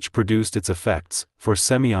 This speech produced its effects, for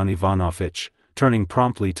Semyon Ivanovitch, turning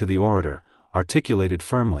promptly to the orator, articulated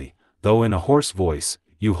firmly, though in a hoarse voice,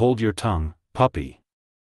 "You hold your tongue, puppy.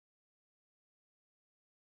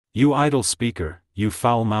 You idle speaker, you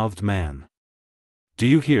foul-mouthed man. Do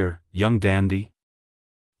you hear, young dandy?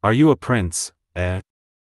 Are you a prince, eh?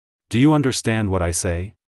 Do you understand what I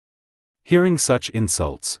say?" Hearing such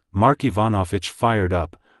insults, Mark Ivanovitch fired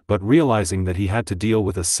up, but realizing that he had to deal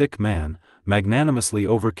with a sick man, magnanimously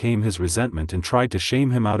overcame his resentment and tried to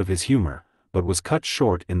shame him out of his humor, but was cut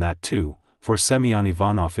short in that too, for Semyon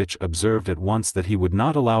Ivanovitch observed at once that he would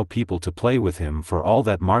not allow people to play with him for all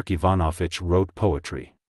that Mark Ivanovitch wrote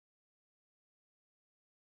poetry.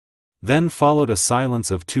 Then followed a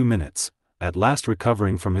silence of 2 minutes. At last,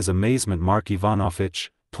 recovering from his amazement, Mark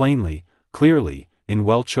Ivanovitch, plainly, clearly, in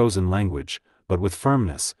well-chosen language, but with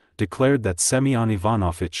firmness, declared that Semyon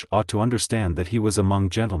Ivanovitch ought to understand that he was among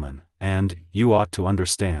gentlemen, and you ought to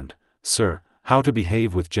understand, sir, how to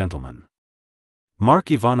behave with gentlemen.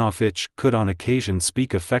 Mark Ivanovitch could on occasion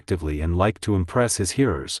speak effectively and liked to impress his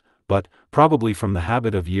hearers, but, probably from the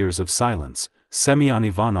habit of years of silence, Semyon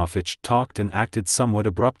Ivanovitch talked and acted somewhat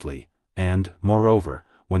abruptly, and, moreover,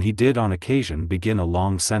 when he did on occasion begin a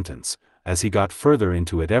long sentence, as he got further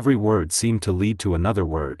into it every word seemed to lead to another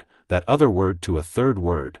word, that other word to a third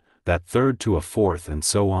word, that third to a fourth, and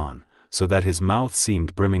so on, so that his mouth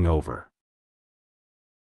seemed brimming over.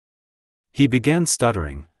 He began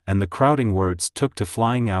stuttering, and the crowding words took to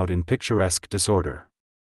flying out in picturesque disorder.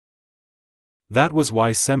 That was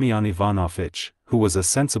why Semyon Ivanovitch, who was a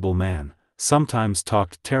sensible man, sometimes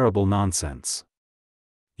talked terrible nonsense.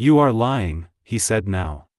 "You are lying," he said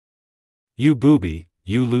now. "You booby,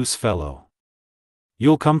 you loose fellow.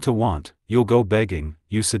 You'll come to want, you'll go begging,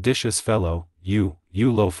 you seditious fellow, you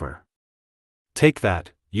loafer. Take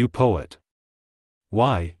that, you poet.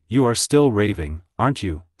 Why, you are still raving, aren't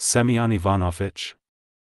you, Semyon Ivanovitch?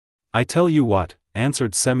 I tell you what,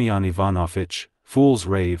 answered Semyon Ivanovitch, fools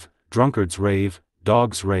rave, drunkards rave,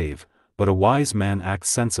 dogs rave, but a wise man acts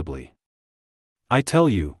sensibly. I tell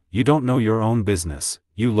you, you don't know your own business,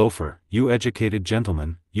 you loafer, you educated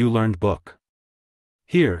gentleman, you learned book.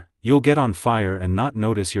 Here, you'll get on fire and not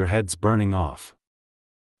notice your head's burning off.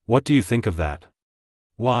 What do you think of that?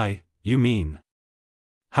 Why, you mean.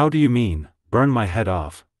 How do you mean, burn my head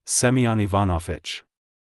off, Semyon Ivanovitch?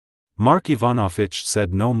 Mark Ivanovitch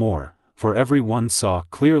said no more, for every one saw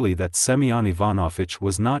clearly that Semyon Ivanovitch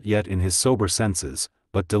was not yet in his sober senses,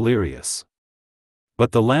 but delirious.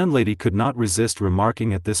 But the landlady could not resist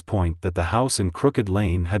remarking at this point that the house in Crooked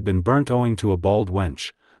Lane had been burnt owing to a bald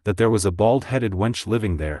wench, that there was a bald-headed wench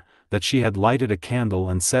living there, that she had lighted a candle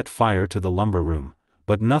and set fire to the lumber room,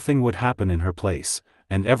 but nothing would happen in her place,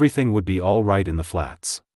 and everything would be all right in the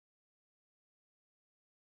flats.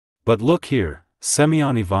 But look here,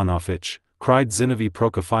 Semyon Ivanovitch, cried Zinovy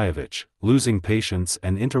Prokofyevitch, losing patience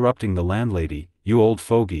and interrupting the landlady, you old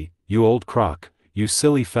fogey, you old crock, you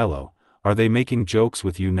silly fellow, are they making jokes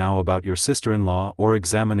with you now about your sister-in-law or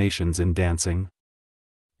examinations in dancing?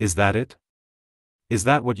 Is that it? Is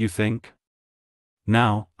that what you think?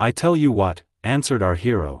 Now, I tell you what, answered our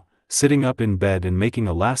hero, sitting up in bed and making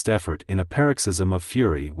a last effort in a paroxysm of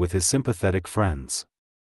fury with his sympathetic friends.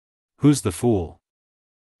 Who's the fool?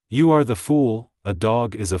 You are the fool, a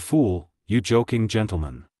dog is a fool, you joking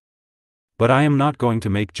gentleman. But I am not going to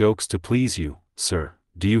make jokes to please you, sir,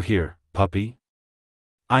 do you hear, puppy?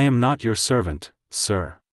 I am not your servant,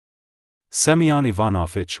 sir. Semyon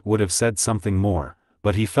Ivanovitch would have said something more,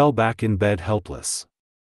 but he fell back in bed helpless.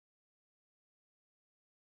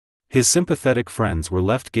 His sympathetic friends were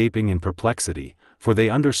left gaping in perplexity, for they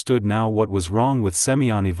understood now what was wrong with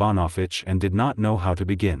Semyon Ivanovitch and did not know how to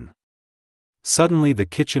begin. Suddenly the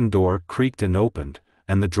kitchen door creaked and opened,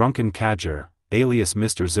 and the drunken cadger, alias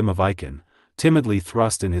Mr. Zimoveykin, timidly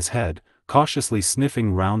thrust in his head, cautiously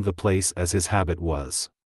sniffing round the place as his habit was.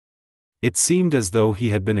 It seemed as though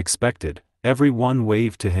he had been expected, every one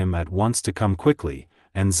waved to him at once to come quickly,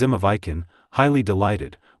 and Zimoveykin, highly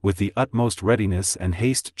delighted, with the utmost readiness and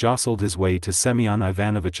haste jostled his way to Semyon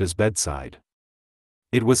Ivanovitch's bedside.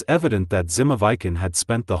 It was evident that Zimoveykin had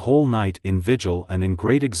spent the whole night in vigil and in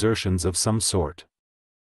great exertions of some sort.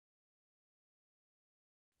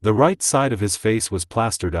 The right side of his face was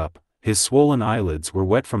plastered up, his swollen eyelids were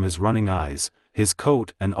wet from his running eyes, his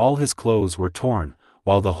coat and all his clothes were torn,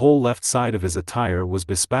 while the whole left side of his attire was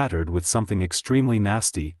bespattered with something extremely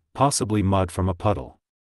nasty, possibly mud from a puddle.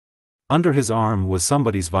 Under his arm was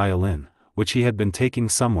somebody's violin, which he had been taking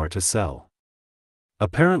somewhere to sell.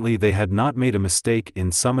 Apparently they had not made a mistake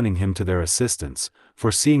in summoning him to their assistance,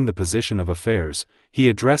 for seeing the position of affairs, he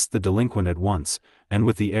addressed the delinquent at once, and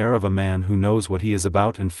with the air of a man who knows what he is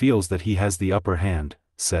about and feels that he has the upper hand,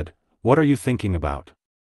 said, "What are you thinking about?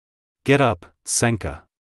 Get up, Senka.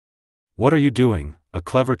 What are you doing, a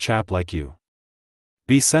clever chap like you?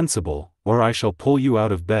 Be sensible, or I shall pull you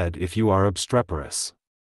out of bed if you are obstreperous.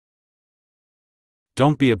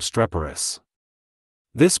 Don't be obstreperous."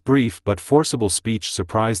 This brief but forcible speech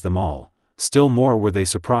surprised them all. Still more were they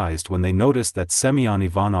surprised when they noticed that Semyon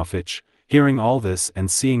Ivanovitch, hearing all this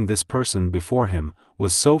and seeing this person before him,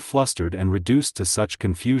 was so flustered and reduced to such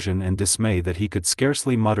confusion and dismay that he could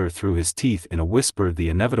scarcely mutter through his teeth in a whisper the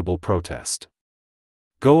inevitable protest.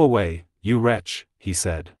 "Go away, you wretch," he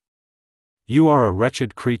said. "You are a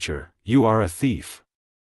wretched creature, you are a thief.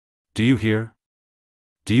 Do you hear?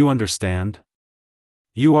 Do you understand?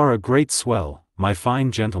 You are a great swell, my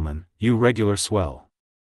fine gentleman, you regular swell."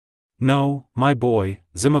 "No, my boy,"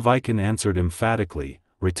 Zimoveykin answered emphatically,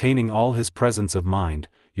 retaining all his presence of mind,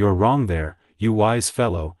 "you're wrong there, you wise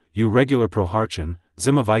fellow, you regular Prohartchin,"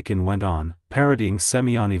 Zimoveykin went on, parodying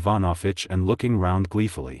Semyon Ivanovitch and looking round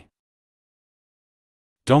gleefully.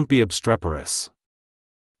 "Don't be obstreperous.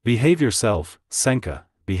 Behave yourself, Senka,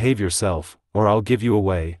 behave yourself, or I'll give you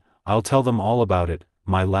away, I'll tell them all about it,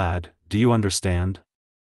 my lad, do you understand?"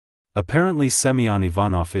 Apparently Semyon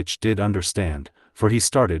Ivanovitch did understand, for he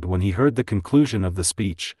started when he heard the conclusion of the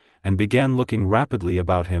speech, and began looking rapidly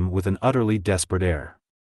about him with an utterly desperate air.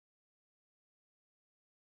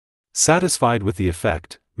 Satisfied with the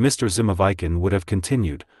effect, Mr. Zimoveykin would have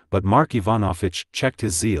continued, but Mark Ivanovitch checked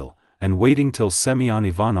his zeal, and waiting till Semyon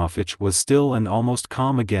Ivanovitch was still and almost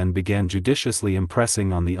calm again began judiciously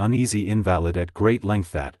impressing on the uneasy invalid at great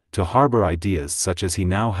length that, to harbor ideas such as he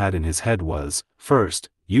now had in his head was, first,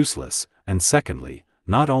 useless, and secondly,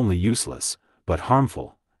 not only useless, but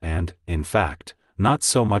harmful, and, in fact, not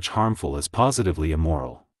so much harmful as positively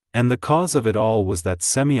immoral. And the cause of it all was that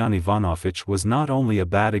Semyon Ivanovitch was not only a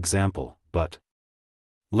bad example, but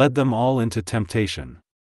led them all into temptation.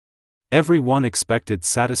 Every one expected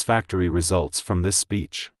satisfactory results from this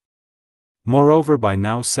speech. Moreover, by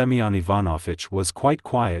now Semyon Ivanovitch was quite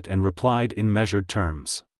quiet and replied in measured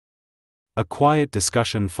terms. A quiet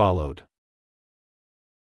discussion followed.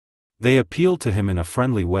 They appealed to him in a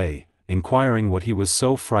friendly way, inquiring what he was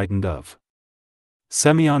so frightened of.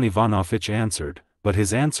 Semyon Ivanovitch answered, but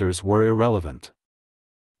his answers were irrelevant.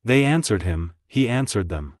 They answered him, he answered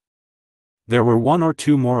them. There were one or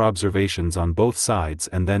two more observations on both sides,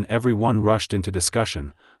 and then every one rushed into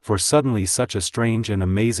discussion, for suddenly such a strange and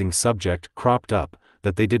amazing subject cropped up,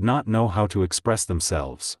 that they did not know how to express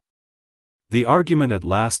themselves. The argument at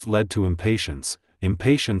last led to impatience,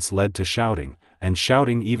 impatience led to shouting, and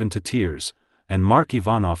shouting even to tears, and Mark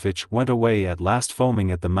Ivanovitch went away at last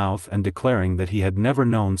foaming at the mouth and declaring that he had never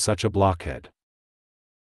known such a blockhead.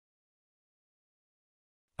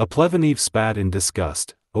 Oplevenev spat in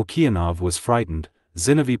disgust, Okeanov was frightened,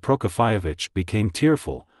 Zinovy Prokofyevitch became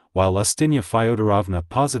tearful, while Ustinya Fyodorovna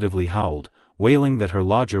positively howled, wailing that her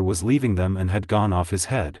lodger was leaving them and had gone off his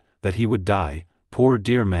head, that he would die, poor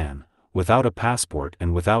dear man, without a passport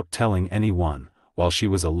and without telling any one, while she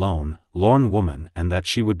was a lone, lorn woman, and that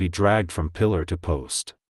she would be dragged from pillar to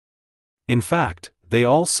post. In fact, they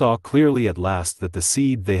all saw clearly at last that the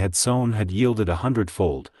seed they had sown had yielded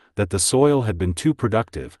 100-fold, that the soil had been too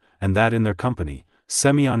productive, and that in their company,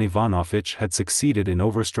 Semyon Ivanovitch had succeeded in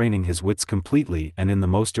overstraining his wits completely and in the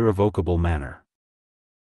most irrevocable manner.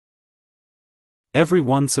 Every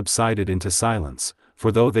one subsided into silence,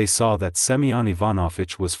 for though they saw that Semyon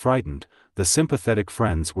Ivanovitch was frightened, the sympathetic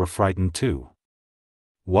friends were frightened too.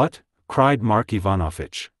 "What?" cried Mark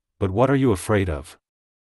Ivanovitch, "but what are you afraid of?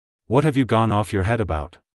 What have you gone off your head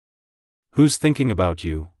about? Who's thinking about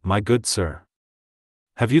you, my good sir?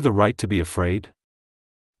 Have you the right to be afraid?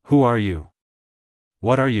 Who are you?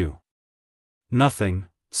 What are you?" "Nothing,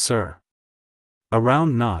 sir."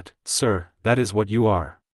 "Around not, sir, that is what you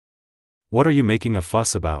are." "What are you making a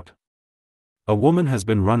fuss about? A woman has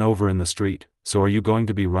been run over in the street, so are you going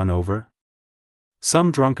to be run over?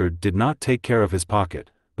 Some drunkard did not take care of his pocket,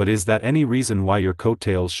 but is that any reason why your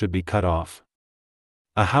coattails should be cut off?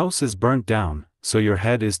 A house is burnt down, so your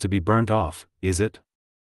head is to be burnt off, is it?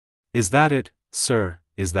 Is that it, sir,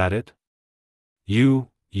 is that it? You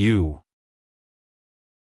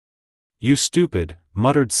stupid,"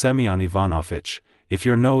 muttered Semyon Ivanovitch, "if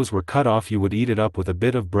your nose were cut off you would eat it up with a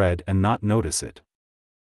bit of bread and not notice it."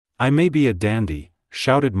 "I may be a dandy,"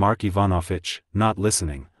 shouted Mark Ivanovitch, not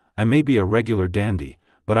listening, "I may be a regular dandy,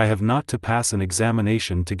 but I have not to pass an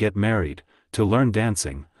examination to get married, to learn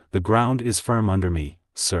dancing, the ground is firm under me,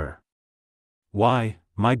 sir." "Why,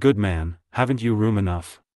 my good man, haven't you room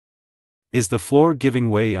enough? Is the floor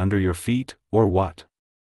giving way under your feet, or what?"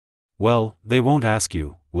 "Well, they won't ask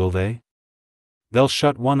you, will they? They'll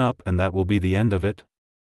shut one up and that will be the end of it."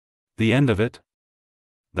 "The end of it?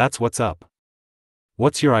 That's what's up.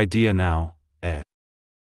 What's your idea now, eh?"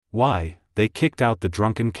 "Why, they kicked out the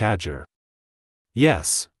drunken cadger."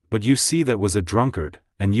 "Yes, but you see that was a drunkard,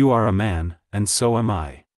 and you are a man, and so am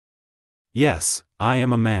I." "Yes, I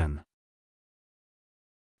am a man."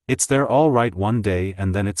 "It's there all right one day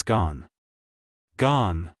and then it's gone."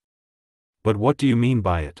 "Gone? But what do you mean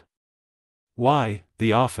by it?" "Why,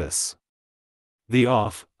 the office." "The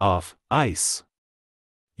ice."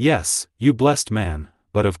 "Yes, you blessed man,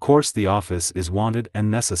 but of course the office is wanted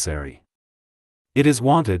and necessary." "It is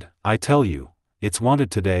wanted, I tell you, it's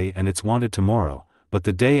wanted today and it's wanted tomorrow, but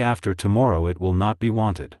the day after tomorrow it will not be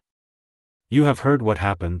wanted. You have heard what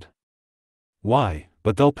happened?" "Why,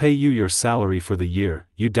 but they'll pay you your salary for the year,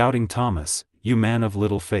 you doubting Thomas, you man of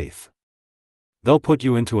little faith. They'll put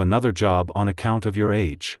you into another job on account of your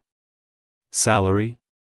age." "Salary?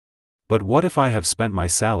 But what if I have spent my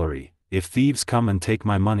salary, if thieves come and take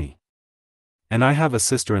my money? And I have a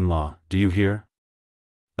sister-in-law, do you hear?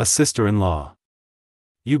 A sister-in-law.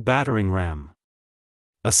 You battering ram.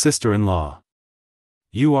 A sister-in-law.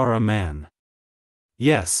 You are a man."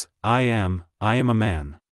 "Yes, I am a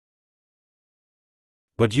man."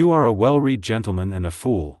 "But you are a well-read gentleman and a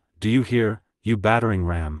fool, do you hear, you battering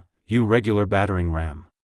ram, you regular battering ram.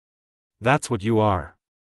 That's what you are.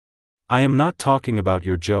 I am not talking about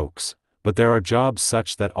your jokes, but there are jobs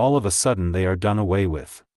such that all of a sudden they are done away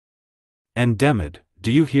with. And Demid,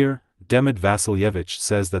 do you hear, Demid Vassilyevich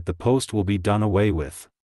says that the post will be done away with.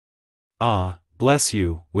 Ah, bless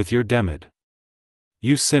you, with your Demid.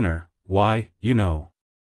 You sinner, why, you know.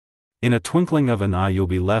 In a twinkling of an eye you'll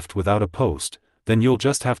be left without a post, then you'll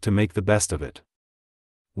just have to make the best of it.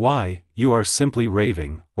 Why, you are simply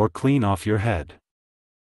raving, or clean off your head.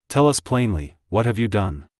 Tell us plainly, what have you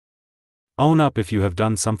done? Own up if you have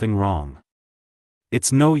done something wrong.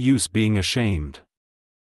 It's no use being ashamed.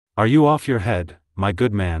 Are you off your head, my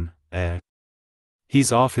good man?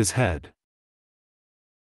 He's off his head.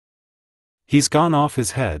 He's gone off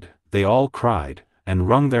his head, they all cried, and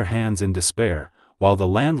wrung their hands in despair, while the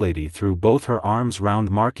landlady threw both her arms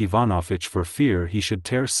round Mark Ivanovitch for fear he should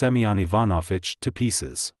tear Semyon Ivanovitch to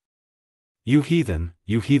pieces. You heathen,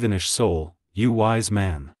 you heathenish soul, you wise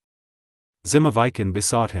man. Zimoveykin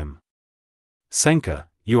besought him. Senka,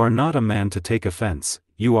 you are not a man to take offense,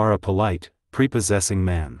 you are a polite, prepossessing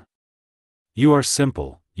man. You are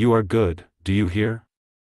simple, you are good, do you hear?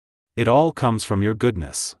 It all comes from your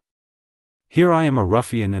goodness. Here I am a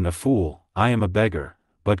ruffian and a fool, I am a beggar,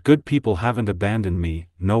 but good people haven't abandoned me,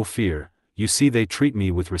 no fear, you see they treat me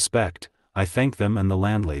with respect, I thank them and the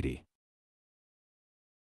landlady.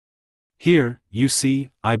 Here, you see,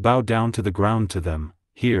 I bow down to the ground to them,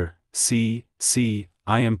 here, see,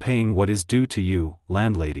 I am paying what is due to you,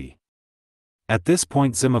 landlady. At this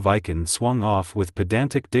point Zimoveykin swung off with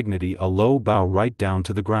pedantic dignity, a low bow right down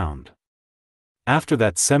to the ground. After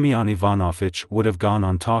that Semyon Ivanovitch would have gone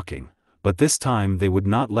on talking, but this time they would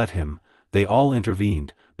not let him, they all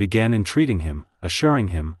intervened, began entreating him, assuring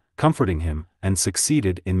him, comforting him, and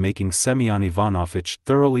succeeded in making Semyon Ivanovitch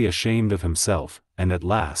thoroughly ashamed of himself, and at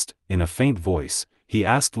last, in a faint voice, he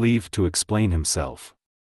asked leave to explain himself.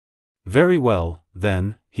 Very well,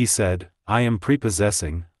 then, he said, I am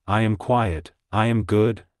prepossessing, I am quiet, I am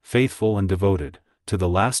good, faithful and devoted, to the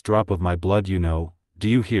last drop of my blood, you know, do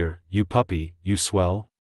you hear, you puppy, you swell?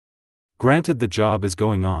 Granted the job is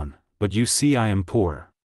going on, but you see I am poor.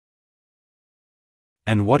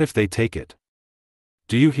 And what if they take it?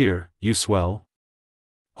 Do you hear, you swell?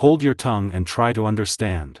 Hold your tongue and try to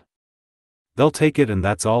understand. They'll take it and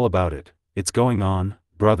that's all about it, it's going on,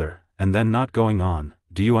 brother, and then not going on,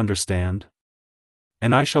 do you understand?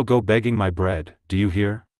 And I shall go begging my bread, do you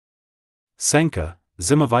hear? Senka,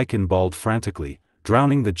 Zimoveykin bawled frantically,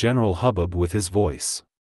 drowning the general hubbub with his voice.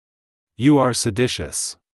 You are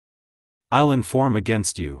seditious. I'll inform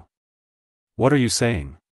against you. What are you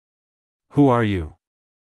saying? Who are you?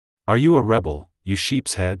 Are you a rebel, you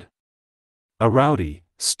sheep's head? A rowdy,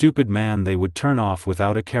 stupid man they would turn off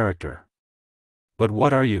without a character. But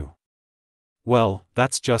what are you? Well,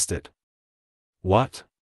 that's just it. What?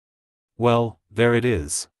 Well, there it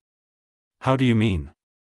is. How do you mean?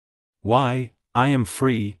 Why, I am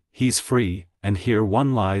free, he's free, and here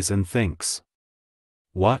one lies and thinks.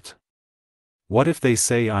 What? What if they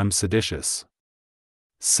say I'm seditious?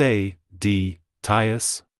 Say,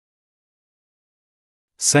 Tias?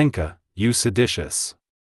 Senka, you seditious.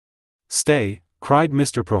 Stay, cried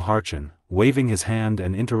Mr. Prohartchin, waving his hand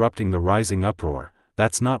and interrupting the rising uproar,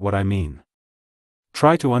 that's not what I mean.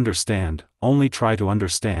 Try to understand, only try to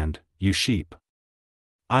understand, you sheep.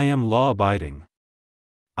 I am law-abiding.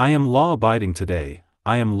 I am law-abiding today,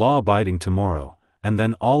 I am law-abiding tomorrow, and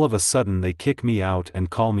then all of a sudden they kick me out and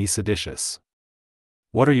call me seditious.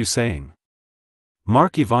 What are you saying?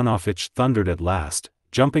 Mark Ivanovitch thundered at last,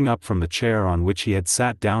 jumping up from the chair on which he had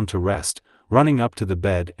sat down to rest, running up to the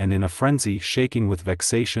bed and in a frenzy shaking with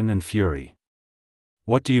vexation and fury.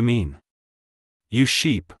 What do you mean? You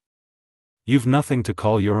sheep! You've nothing to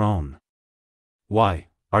call your own. Why,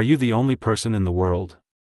 are you the only person in the world?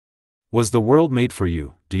 Was the world made for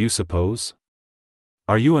you, do you suppose?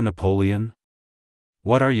 Are you a Napoleon?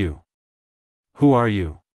 What are you? Who are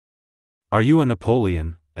you? Are you a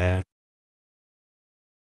Napoleon,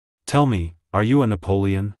 Tell me, are you a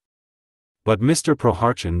Napoleon? But Mr.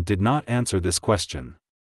 Prohartchin did not answer this question.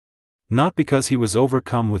 Not because he was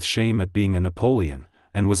overcome with shame at being a Napoleon,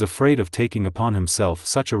 and was afraid of taking upon himself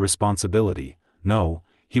such a responsibility, no,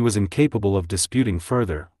 he was incapable of disputing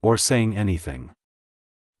further, or saying anything.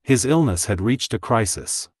 His illness had reached a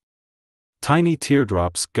crisis. Tiny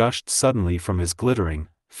teardrops gushed suddenly from his glittering,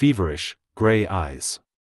 feverish, gray eyes.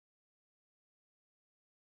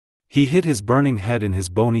 He hid his burning head in his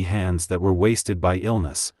bony hands that were wasted by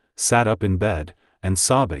illness, sat up in bed, and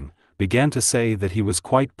sobbing, began to say that he was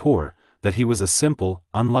quite poor, that he was a simple,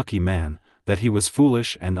 unlucky man, that he was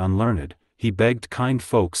foolish and unlearned. He begged kind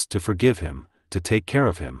folks to forgive him, to take care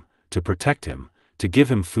of him, to protect him, to give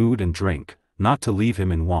him food and drink, not to leave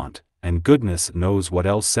him in want, and goodness knows what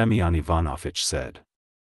else Semyon Ivanovitch said.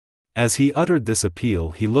 As he uttered this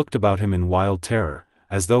appeal he looked about him in wild terror,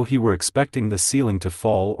 as though he were expecting the ceiling to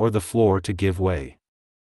fall or the floor to give way.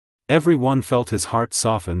 Every one felt his heart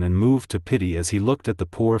soften and moved to pity as he looked at the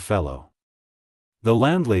poor fellow. The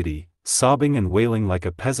landlady, sobbing and wailing like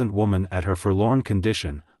a peasant woman at her forlorn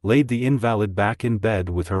condition, laid the invalid back in bed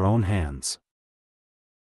with her own hands.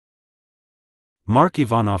 Mark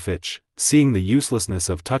Ivanovitch, seeing the uselessness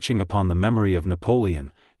of touching upon the memory of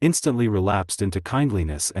Napoleon, instantly relapsed into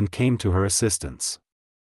kindliness and came to her assistance.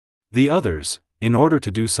 The others, in order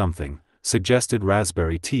to do something, suggested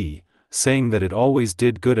raspberry tea, saying that it always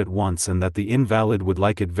did good at once and that the invalid would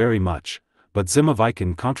like it very much, but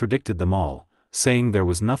Zimoveykin contradicted them all, saying there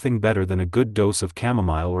was nothing better than a good dose of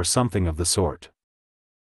chamomile or something of the sort.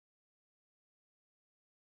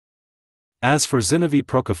 As for Zinovy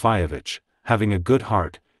Prokofyevitch, having a good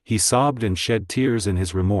heart, he sobbed and shed tears in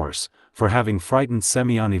his remorse, for having frightened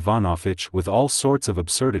Semyon Ivanovitch with all sorts of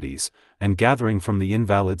absurdities, and gathering from the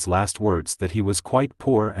invalid's last words that he was quite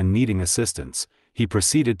poor and needing assistance, he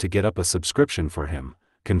proceeded to get up a subscription for him,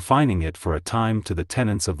 confining it for a time to the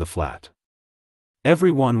tenants of the flat.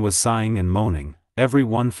 Every one was sighing and moaning, every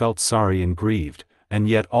one felt sorry and grieved, and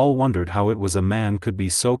yet all wondered how it was a man could be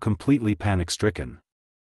so completely panic-stricken.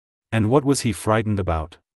 And what was he frightened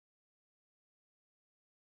about?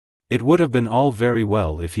 It would have been all very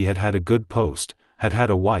well if he had had a good post, had had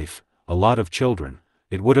a wife, a lot of children.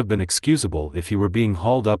 It would have been excusable if he were being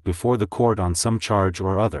hauled up before the court on some charge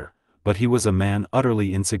or other, but he was a man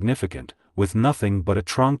utterly insignificant, with nothing but a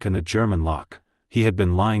trunk and a German lock. He had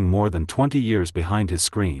been lying more than 20 years behind his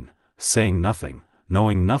screen, saying nothing,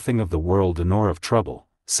 knowing nothing of the world nor of trouble,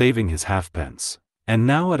 saving his halfpence. And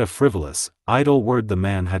now at a frivolous, idle word the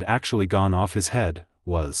man had actually gone off his head,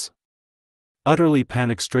 was utterly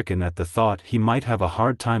panic-stricken at the thought he might have a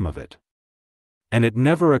hard time of it. And it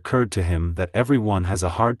never occurred to him that everyone has a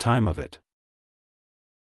hard time of it.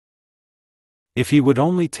 If he would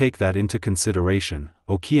only take that into consideration,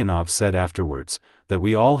 Okeanov said afterwards, that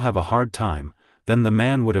we all have a hard time, then the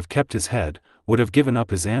man would have kept his head, would have given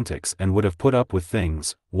up his antics and would have put up with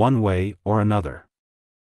things, one way or another.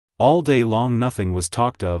 All day long nothing was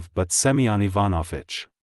talked of but Semyon Ivanovitch.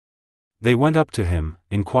 They went up to him,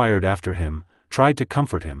 inquired after him, tried to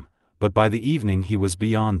comfort him, but by the evening he was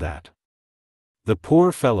beyond that. The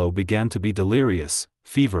poor fellow began to be delirious,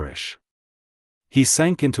 feverish. He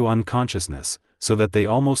sank into unconsciousness, so that they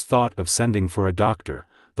almost thought of sending for a doctor.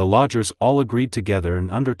 The lodgers all agreed together and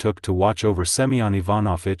undertook to watch over Semyon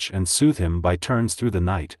Ivanovitch and soothe him by turns through the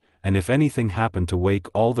night, and if anything happened to wake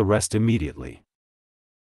all the rest immediately.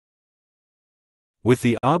 With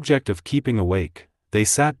the object of keeping awake, they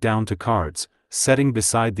sat down to cards, setting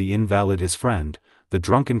beside the invalid his friend, the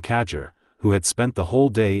drunken cadger, who had spent the whole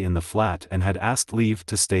day in the flat and had asked leave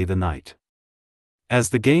to stay the night. As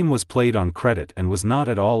the game was played on credit and was not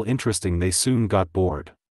at all interesting, they soon got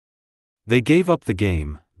bored. They gave up the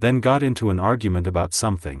game, then got into an argument about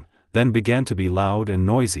something, then began to be loud and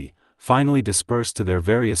noisy, finally dispersed to their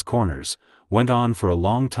various corners, went on for a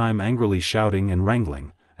long time angrily shouting and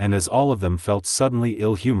wrangling, and as all of them felt suddenly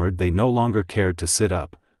ill-humored they no longer cared to sit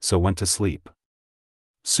up, so went to sleep.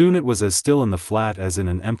 Soon it was as still in the flat as in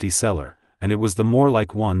an empty cellar, and it was the more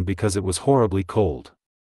like one because it was horribly cold.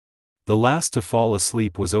 The last to fall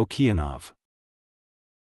asleep was Okeanov.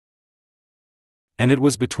 And it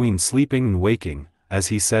was between sleeping and waking, as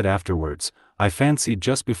he said afterwards, I fancied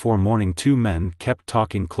just before morning two men kept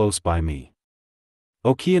talking close by me.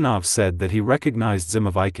 Okeanov said that he recognized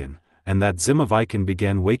Zimoveykin, and that Zimoveykin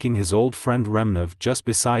began waking his old friend Remnev just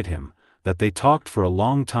beside him, that they talked for a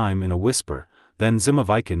long time in a whisper, then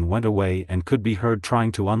Zimoveykin went away and could be heard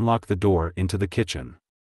trying to unlock the door into the kitchen.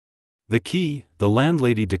 The key, the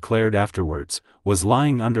landlady declared afterwards, was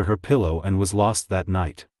lying under her pillow and was lost that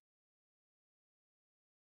night.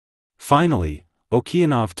 Finally,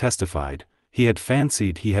 Okeanov testified, he had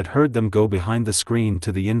fancied he had heard them go behind the screen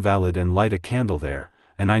to the invalid and light a candle there,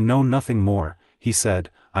 and I know nothing more. He said,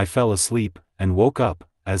 I fell asleep, and woke up,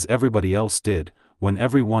 as everybody else did, when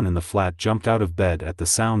everyone in the flat jumped out of bed at the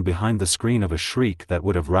sound behind the screen of a shriek that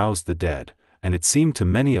would have roused the dead, and it seemed to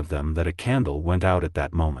many of them that a candle went out at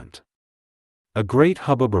that moment. A great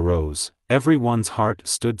hubbub arose, every one's heart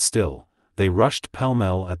stood still, they rushed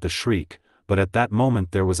pell-mell at the shriek, but at that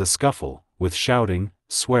moment there was a scuffle, with shouting,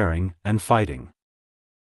 swearing, and fighting.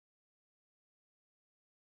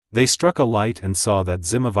 They struck a light and saw that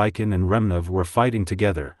Zimoveykin and Remnev were fighting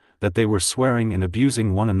together, that they were swearing and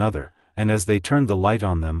abusing one another, and as they turned the light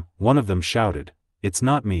on them, one of them shouted, "It's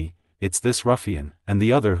not me, it's this ruffian," and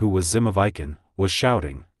the other, who was Zimoveykin, was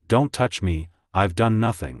shouting, "Don't touch me, I've done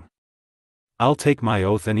nothing. I'll take my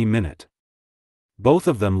oath any minute." Both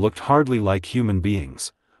of them looked hardly like human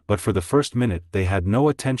beings, but for the first minute they had no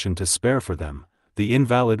attention to spare for them. The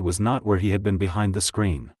invalid was not where he had been behind the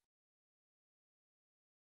screen.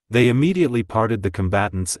 They immediately parted the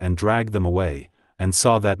combatants and dragged them away, and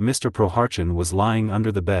saw that Mr. Prohartchin was lying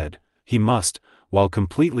under the bed. He must, while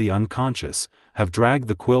completely unconscious, have dragged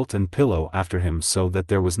the quilt and pillow after him so that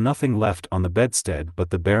there was nothing left on the bedstead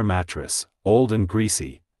but the bare mattress, old and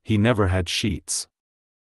greasy. He never had sheets.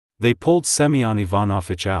 They pulled Semyon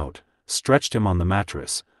Ivanovitch out, stretched him on the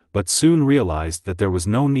mattress, but soon realized that there was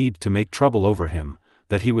no need to make trouble over him,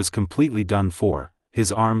 that he was completely done for.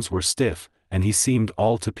 His arms were stiff, and he seemed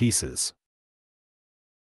all to pieces.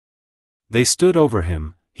 They stood over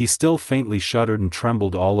him. He still faintly shuddered and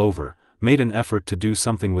trembled all over, made an effort to do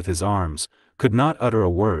something with his arms, could not utter a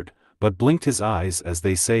word, but blinked his eyes as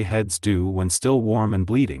they say heads do when still warm and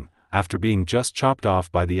bleeding, after being just chopped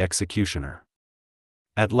off by the executioner.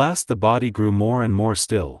 At last the body grew more and more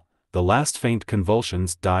still, the last faint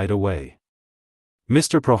convulsions died away.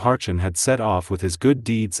 Mr. Prohartchin had set off with his good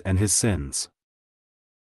deeds and his sins.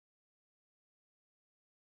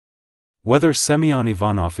 Whether Semyon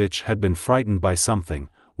Ivanovitch had been frightened by something,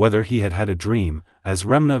 whether he had had a dream, as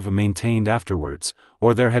Remnev maintained afterwards,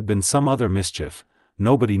 or there had been some other mischief,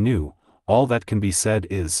 nobody knew. All that can be said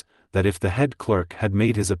is, that if the head clerk had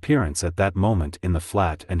made his appearance at that moment in the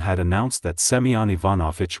flat and had announced that Semyon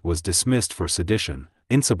Ivanovitch was dismissed for sedition,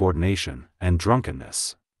 insubordination, and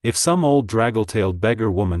drunkenness, if some old draggle-tailed beggar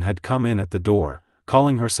woman had come in at the door,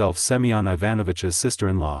 calling herself Semyon Ivanovitch's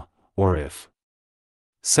sister-in-law, or if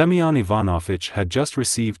Semyon Ivanovitch had just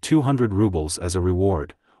received 200 rubles as a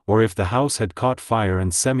reward, or if the house had caught fire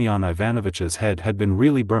and Semyon Ivanovitch's head had been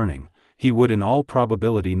really burning, he would in all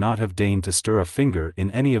probability not have deigned to stir a finger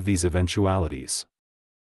in any of these eventualities.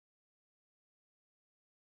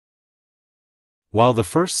 While the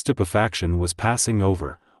first stupefaction was passing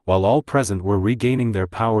over, while all present were regaining their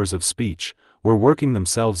powers of speech, were working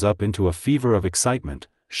themselves up into a fever of excitement,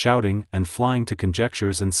 shouting and flying to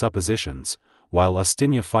conjectures and suppositions, while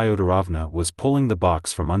Ustinya Fyodorovna was pulling the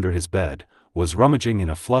box from under his bed, was rummaging in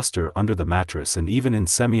a fluster under the mattress and even in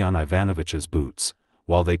Semyon Ivanovitch's boots,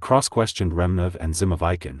 while they cross-questioned Remnev and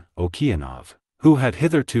Zimoveykin, Okeanov, who had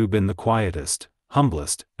hitherto been the quietest,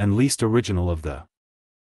 humblest, and least original of the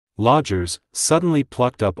lodgers, suddenly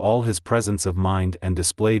plucked up all his presence of mind and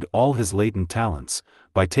displayed all his latent talents,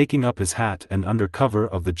 by taking up his hat and under cover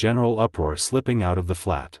of the general uproar slipping out of the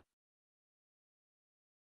flat.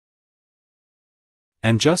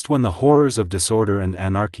 And just when the horrors of disorder and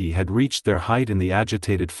anarchy had reached their height in the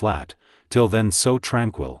agitated flat, till then so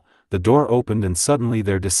tranquil, the door opened and suddenly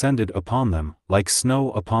there descended upon them, like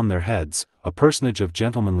snow upon their heads, a personage of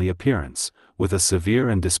gentlemanly appearance, with a severe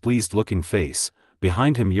and displeased-looking face,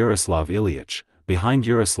 behind him Yaroslav Ilyitch, behind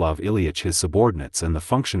Yaroslav Ilyitch his subordinates and the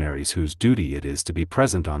functionaries whose duty it is to be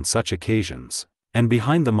present on such occasions, and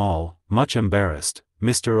behind them all, much embarrassed,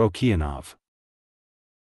 Mr. Okeanov.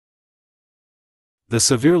 The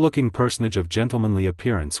severe-looking personage of gentlemanly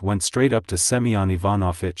appearance went straight up to Semyon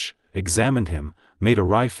Ivanovitch, examined him, made a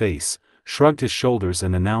wry face, shrugged his shoulders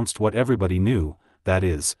and announced what everybody knew, that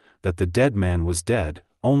is, that the dead man was dead,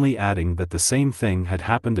 only adding that the same thing had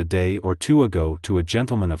happened a day or two ago to a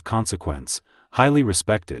gentleman of consequence, highly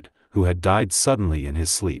respected, who had died suddenly in his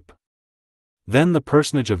sleep. Then the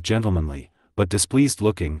personage of gentlemanly, but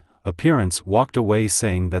displeased-looking, appearance walked away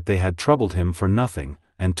saying that they had troubled him for nothing,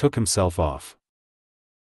 and took himself off.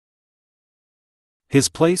 His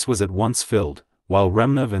place was at once filled, while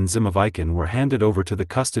Remnev and Zimoveykin were handed over to the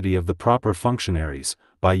custody of the proper functionaries,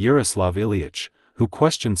 by Yaroslav Ilyitch, who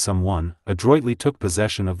questioned someone, adroitly took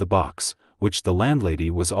possession of the box, which the landlady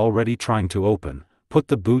was already trying to open, put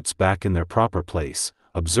the boots back in their proper place,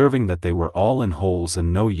 observing that they were all in holes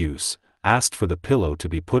and no use, asked for the pillow to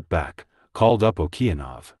be put back, called up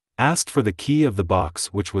Okeanov, asked for the key of the box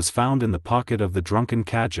which was found in the pocket of the drunken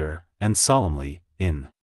cadger, and solemnly, in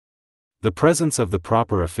the presence of the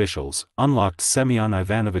proper officials, unlocked Semyon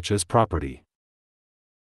Ivanovitch's property.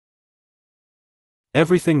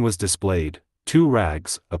 Everything was displayed: 2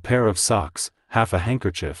 rags, a pair of socks, half a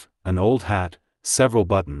handkerchief, an old hat, several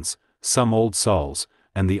buttons, some old soles,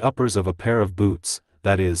 and the uppers of a pair of boots,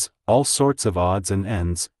 that is, all sorts of odds and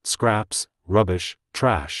ends, scraps, rubbish,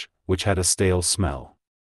 trash, which had a stale smell.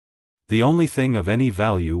 The only thing of any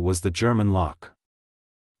value was the German lock.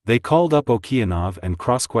 They called up Okeanov and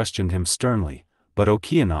cross-questioned him sternly, but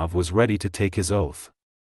Okeanov was ready to take his oath.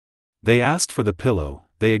 They asked for the pillow,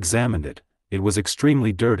 they examined it, it was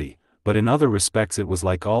extremely dirty, but in other respects it was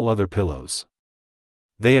like all other pillows.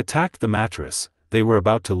 They attacked the mattress, they were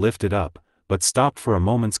about to lift it up, but stopped for a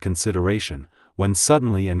moment's consideration, when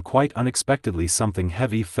suddenly and quite unexpectedly something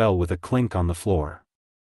heavy fell with a clink on the floor.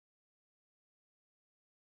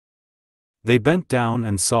 They bent down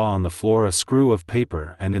and saw on the floor a screw of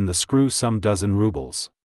paper and in the screw some dozen rubles.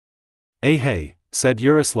 "Hey," said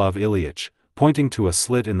Yaroslav Ilyitch, pointing to a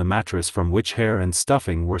slit in the mattress from which hair and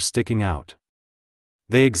stuffing were sticking out.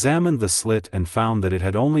 They examined the slit and found that it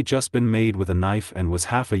had only just been made with a knife and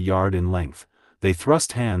was half a yard in length. They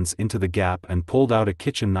thrust hands into the gap and pulled out a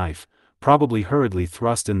kitchen knife, probably hurriedly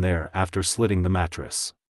thrust in there after slitting the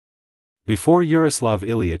mattress. Before Yaroslav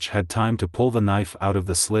Ilyich had time to pull the knife out of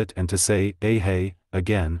the slit and to say, hey,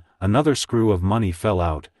 again, another screw of money fell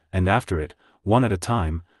out, and after it, one at a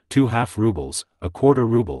time, 2 half rubles, a quarter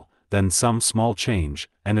ruble, then some small change,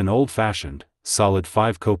 and an old-fashioned, solid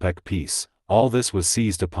 5-kopeck piece. All this was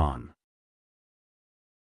seized upon.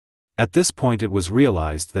 At this point it was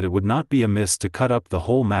realized that it would not be amiss to cut up the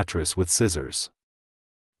whole mattress with scissors.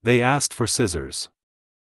 They asked for scissors.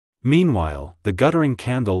 Meanwhile, the guttering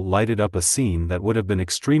candle lighted up a scene that would have been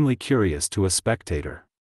extremely curious to a spectator.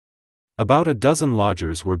 About a dozen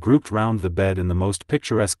lodgers were grouped round the bed in the most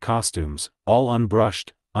picturesque costumes, all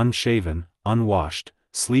unbrushed, unshaven, unwashed,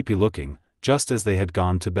 sleepy-looking, just as they had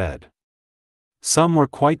gone to bed. Some were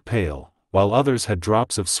quite pale, while others had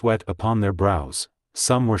drops of sweat upon their brows,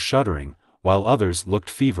 some were shuddering, while others looked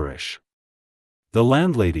feverish. The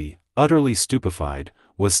landlady, utterly stupefied,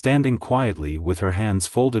 was standing quietly with her hands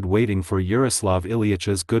folded waiting for Yaroslav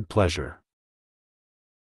Ilyich's good pleasure.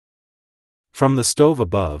 From the stove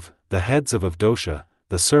above, the heads of Avdosha,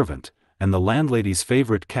 the servant, and the landlady's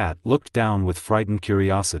favorite cat looked down with frightened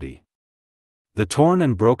curiosity. The torn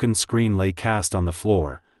and broken screen lay cast on the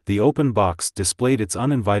floor, the open box displayed its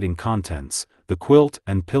uninviting contents, the quilt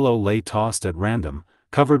and pillow lay tossed at random,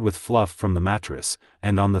 covered with fluff from the mattress,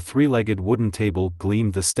 and on the 3-legged wooden table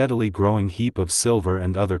gleamed the steadily growing heap of silver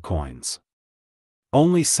and other coins.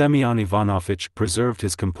 Only Semyon Ivanovitch preserved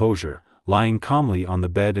his composure, lying calmly on the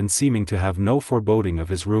bed and seeming to have no foreboding of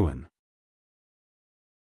his ruin.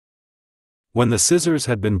 When the scissors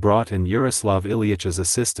had been brought and Yaroslav Ilyich's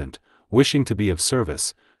assistant, wishing to be of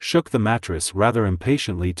service, shook the mattress rather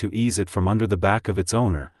impatiently to ease it from under the back of its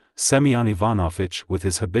owner, Semyon Ivanovitch with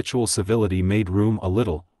his habitual civility made room a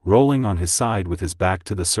little, rolling on his side with his back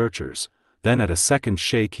to the searchers, then at a second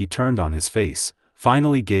shake he turned on his face,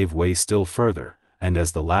 finally gave way still further, and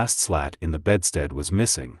as the last slat in the bedstead was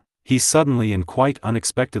missing, he suddenly and quite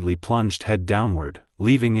unexpectedly plunged head downward,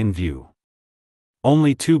 leaving in view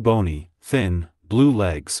only 2 bony, thin, blue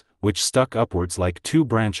legs, which stuck upwards like 2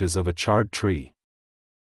 branches of a charred tree.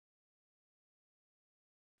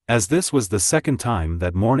 As this was the second time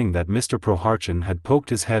that morning that Mr. Prohartchin had poked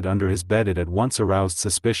his head under his bed, it at once aroused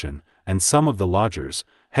suspicion, and some of the lodgers,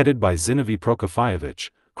 headed by Zinovy Prokofyevitch,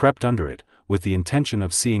 crept under it, with the intention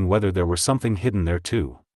of seeing whether there were something hidden there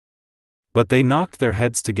too. But they knocked their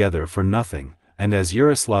heads together for nothing, and as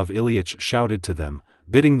Yaroslav Ilyich shouted to them,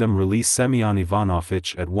 bidding them release Semyon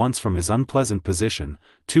Ivanovitch at once from his unpleasant position,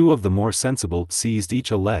 2 of the more sensible seized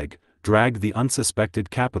each a leg, dragged the unsuspected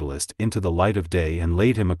capitalist into the light of day and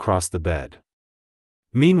laid him across the bed.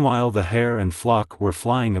 Meanwhile the hare and flock were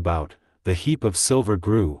flying about, the heap of silver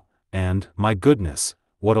grew, and, my goodness,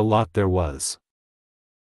 what a lot there was.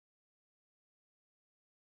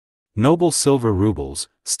 Noble silver rubles,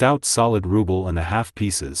 stout solid ruble and a half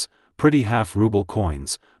pieces, pretty half-ruble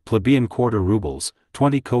coins, plebeian quarter rubles,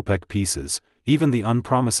 20-kopeck pieces, even the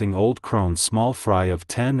unpromising old crone's small fry of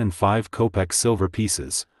 10 and 5-kopeck silver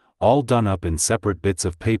pieces, all done up in separate bits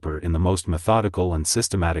of paper in the most methodical and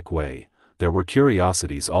systematic way. There were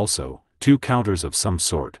curiosities also, 2 counters of some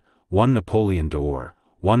sort, 1 Napoleon d'Or,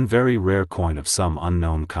 1 very rare coin of some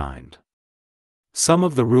unknown kind. Some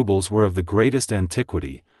of the rubles were of the greatest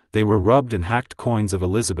antiquity, they were rubbed and hacked coins of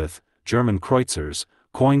Elizabeth, German kreutzers,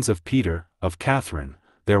 coins of Peter, of Catherine.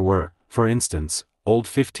 There were, for instance, old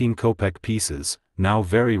 15-kopeck pieces, now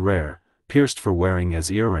very rare, pierced for wearing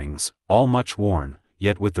as earrings, all much worn,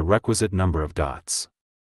 yet with the requisite number of dots.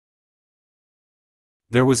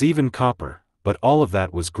 There was even copper, but all of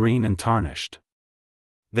that was green and tarnished.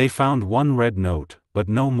 They found 1 red note, but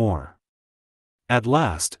no more. At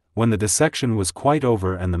last, when the dissection was quite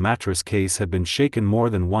over and the mattress case had been shaken more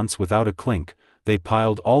than once without a clink, they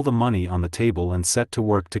piled all the money on the table and set to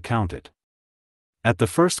work to count it. At the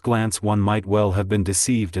first glance one might well have been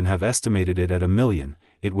deceived and have estimated it at 1,000,000,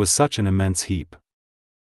 it was such an immense heap.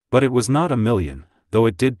 But it was not 1,000,000, though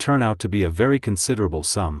it did turn out to be a very considerable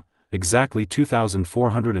sum, exactly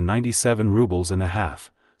 2,497 rubles and a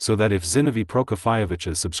half, so that if Zinovy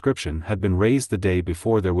Prokofyevitch's subscription had been raised the day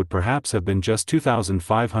before there would perhaps have been just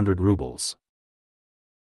 2,500 rubles.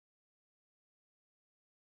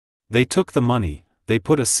 They took the money, they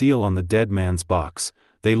put a seal on the dead man's box,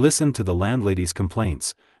 they listened to the landlady's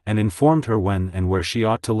complaints, and informed her when and where she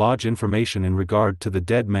ought to lodge information in regard to the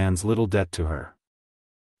dead man's little debt to her.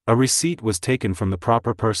 A receipt was taken from the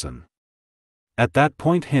proper person. At that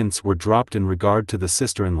point hints were dropped in regard to the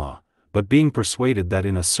sister-in-law, but being persuaded that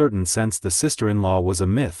in a certain sense the sister-in-law was a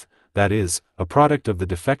myth, that is, a product of the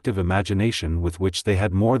defective imagination with which they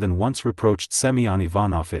had more than once reproached Semyon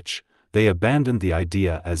Ivanovitch, they abandoned the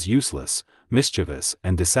idea as useless, mischievous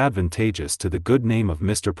and disadvantageous to the good name of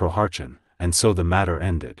Mr. Prohartchin, and so the matter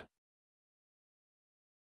ended.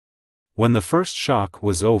 When the first shock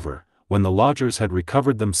was over, when the lodgers had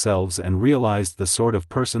recovered themselves and realized the sort of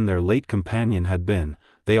person their late companion had been,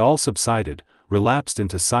 they all subsided, relapsed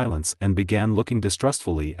into silence and began looking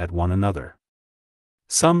distrustfully at one another.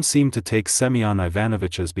 Some seemed to take Semyon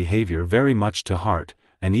Ivanovitch's behavior very much to heart,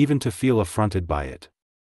 and even to feel affronted by it.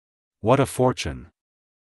 What a fortune!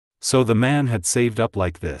 So the man had saved up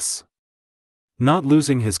like this. Not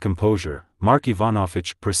losing his composure, Mark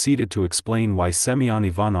Ivanovitch proceeded to explain why Semyon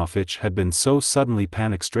Ivanovitch had been so suddenly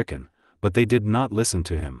panic-stricken, but they did not listen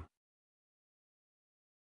to him.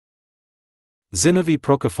 Zinovy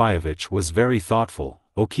Prokofyevitch was very thoughtful,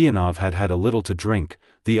 Okeanov had had a little to drink,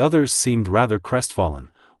 the others seemed rather crestfallen,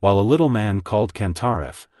 while a little man called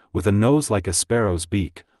Kantarev, with a nose like a sparrow's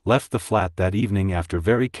beak, left the flat that evening after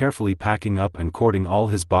very carefully packing up and cording all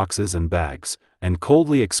his boxes and bags, and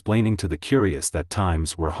coldly explaining to the curious that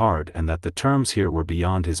times were hard and that the terms here were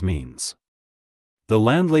beyond his means. The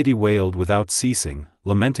landlady wailed without ceasing,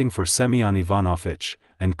 lamenting for Semyon Ivanovitch,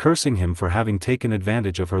 and cursing him for having taken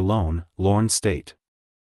advantage of her lorn state.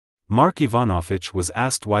 Mark Ivanovitch was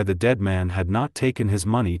asked why the dead man had not taken his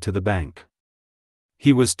money to the bank.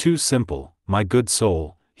 He was too simple, my good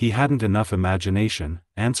soul, he hadn't enough imagination,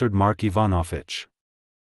 answered Mark Ivanovitch.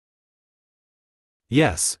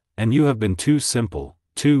 Yes, and you have been too simple,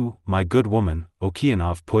 too, my good woman,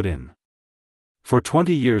 Okeanov put in. For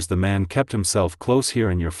 20 years the man kept himself close here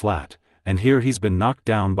in your flat, and here he's been knocked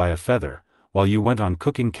down by a feather, while you went on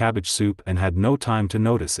cooking cabbage soup and had no time to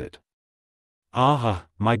notice it. Ah,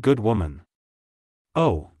 my good woman.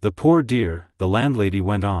 Oh, the poor dear, the landlady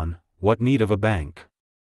went on, what need of a bank?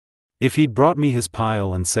 If he'd brought me his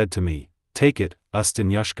pile and said to me, take it,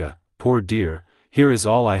 Ustinyushka, poor dear, here is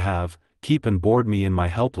all I have, keep and board me in my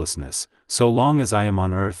helplessness, so long as I am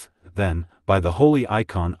on earth, then, by the holy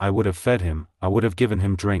icon I would have fed him, I would have given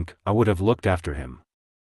him drink, I would have looked after him.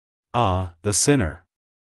 Ah, the sinner!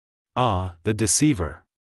 Ah, the deceiver!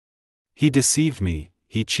 He deceived me,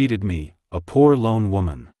 he cheated me, a poor lone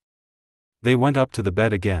woman. They went up to the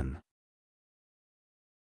bed again.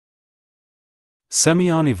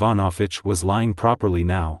 Semyon Ivanovitch was lying properly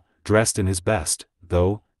now, dressed in his best,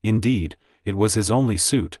 though, indeed, it was his only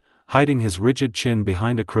suit, hiding his rigid chin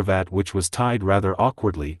behind a cravat which was tied rather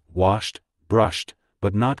awkwardly, washed, brushed,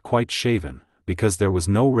 but not quite shaven, because there was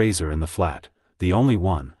no razor in the flat, the only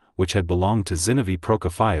one, which had belonged to Zinovy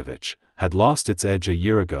Prokofyevitch, had lost its edge a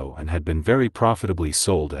year ago and had been very profitably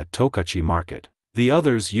sold at Tokachi market. The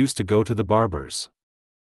others used to go to the barber's.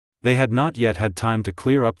 They had not yet had time to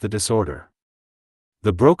clear up the disorder.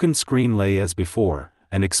 The broken screen lay as before,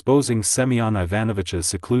 and exposing Semyon Ivanovitch's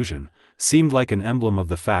seclusion, seemed like an emblem of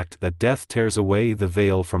the fact that death tears away the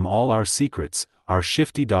veil from all our secrets, our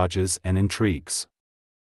shifty dodges and intrigues.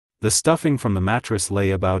 The stuffing from the mattress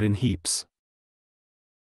lay about in heaps.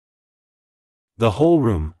 The whole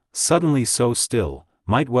room, suddenly so still,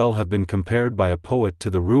 might well have been compared by a poet to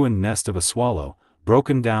the ruined nest of a swallow,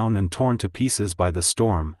 broken down and torn to pieces by the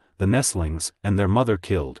storm, the nestlings and their mother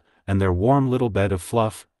killed, and their warm little bed of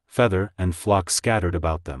fluff, feather and flock scattered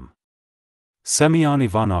about them. Semyon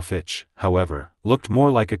Ivanovitch, however, looked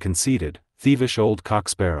more like a conceited, thievish old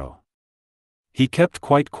cock-sparrow. He kept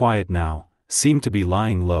quite quiet now, seemed to be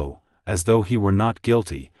lying low, as though he were not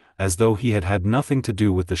guilty, as though he had had nothing to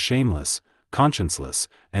do with the shameless, conscienceless,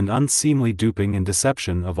 and unseemly duping and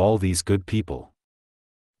deception of all these good people.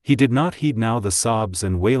 He did not heed now the sobs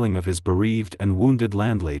and wailing of his bereaved and wounded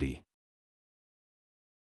landlady.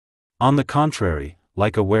 On the contrary,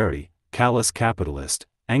 like a wary, callous capitalist,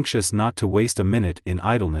 anxious not to waste a minute in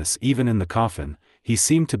idleness even in the coffin, he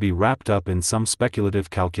seemed to be wrapped up in some speculative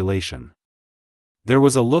calculation. There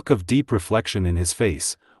was a look of deep reflection in his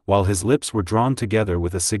face, while his lips were drawn together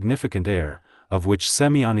with a significant air, of which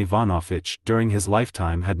Semyon Ivanovitch during his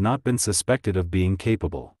lifetime had not been suspected of being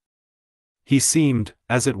capable. He seemed,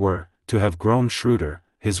 as it were, to have grown shrewder,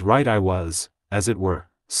 his right eye was, as it were,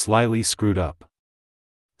 slyly screwed up.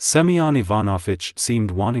 Semyon Ivanovitch seemed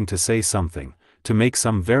wanting to say something, to make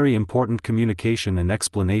some very important communication and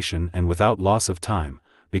explanation and without loss of time,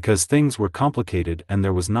 because things were complicated and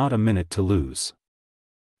there was not a minute to lose.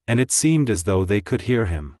 And it seemed as though they could hear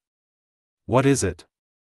him. What is it?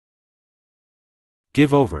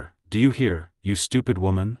 Give over, do you hear, you stupid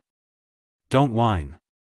woman? Don't whine.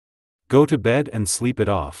 Go to bed and sleep it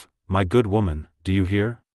off, my good woman, do you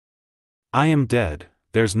hear? I am dead,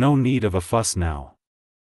 there's no need of a fuss now.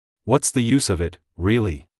 What's the use of it,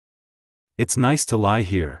 really? It's nice to lie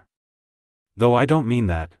here. Though I don't mean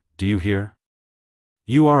that, do you hear?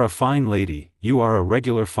 You are a fine lady, you are a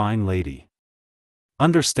regular fine lady.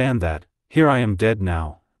 Understand that, here I am dead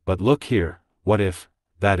now, but look here, what if,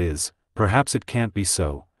 that is, perhaps it can't be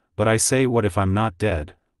so, but I say what if I'm not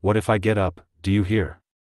dead, what if I get up, do you hear?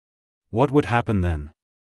 What would happen then?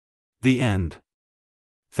 The end.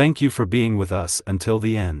 Thank you for being with us until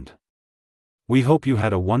the end. We hope you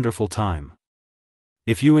had a wonderful time.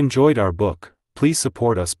 If you enjoyed our book, please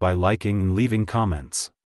support us by liking and leaving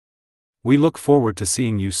comments. We look forward to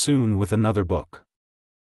seeing you soon with another book.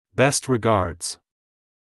 Best regards.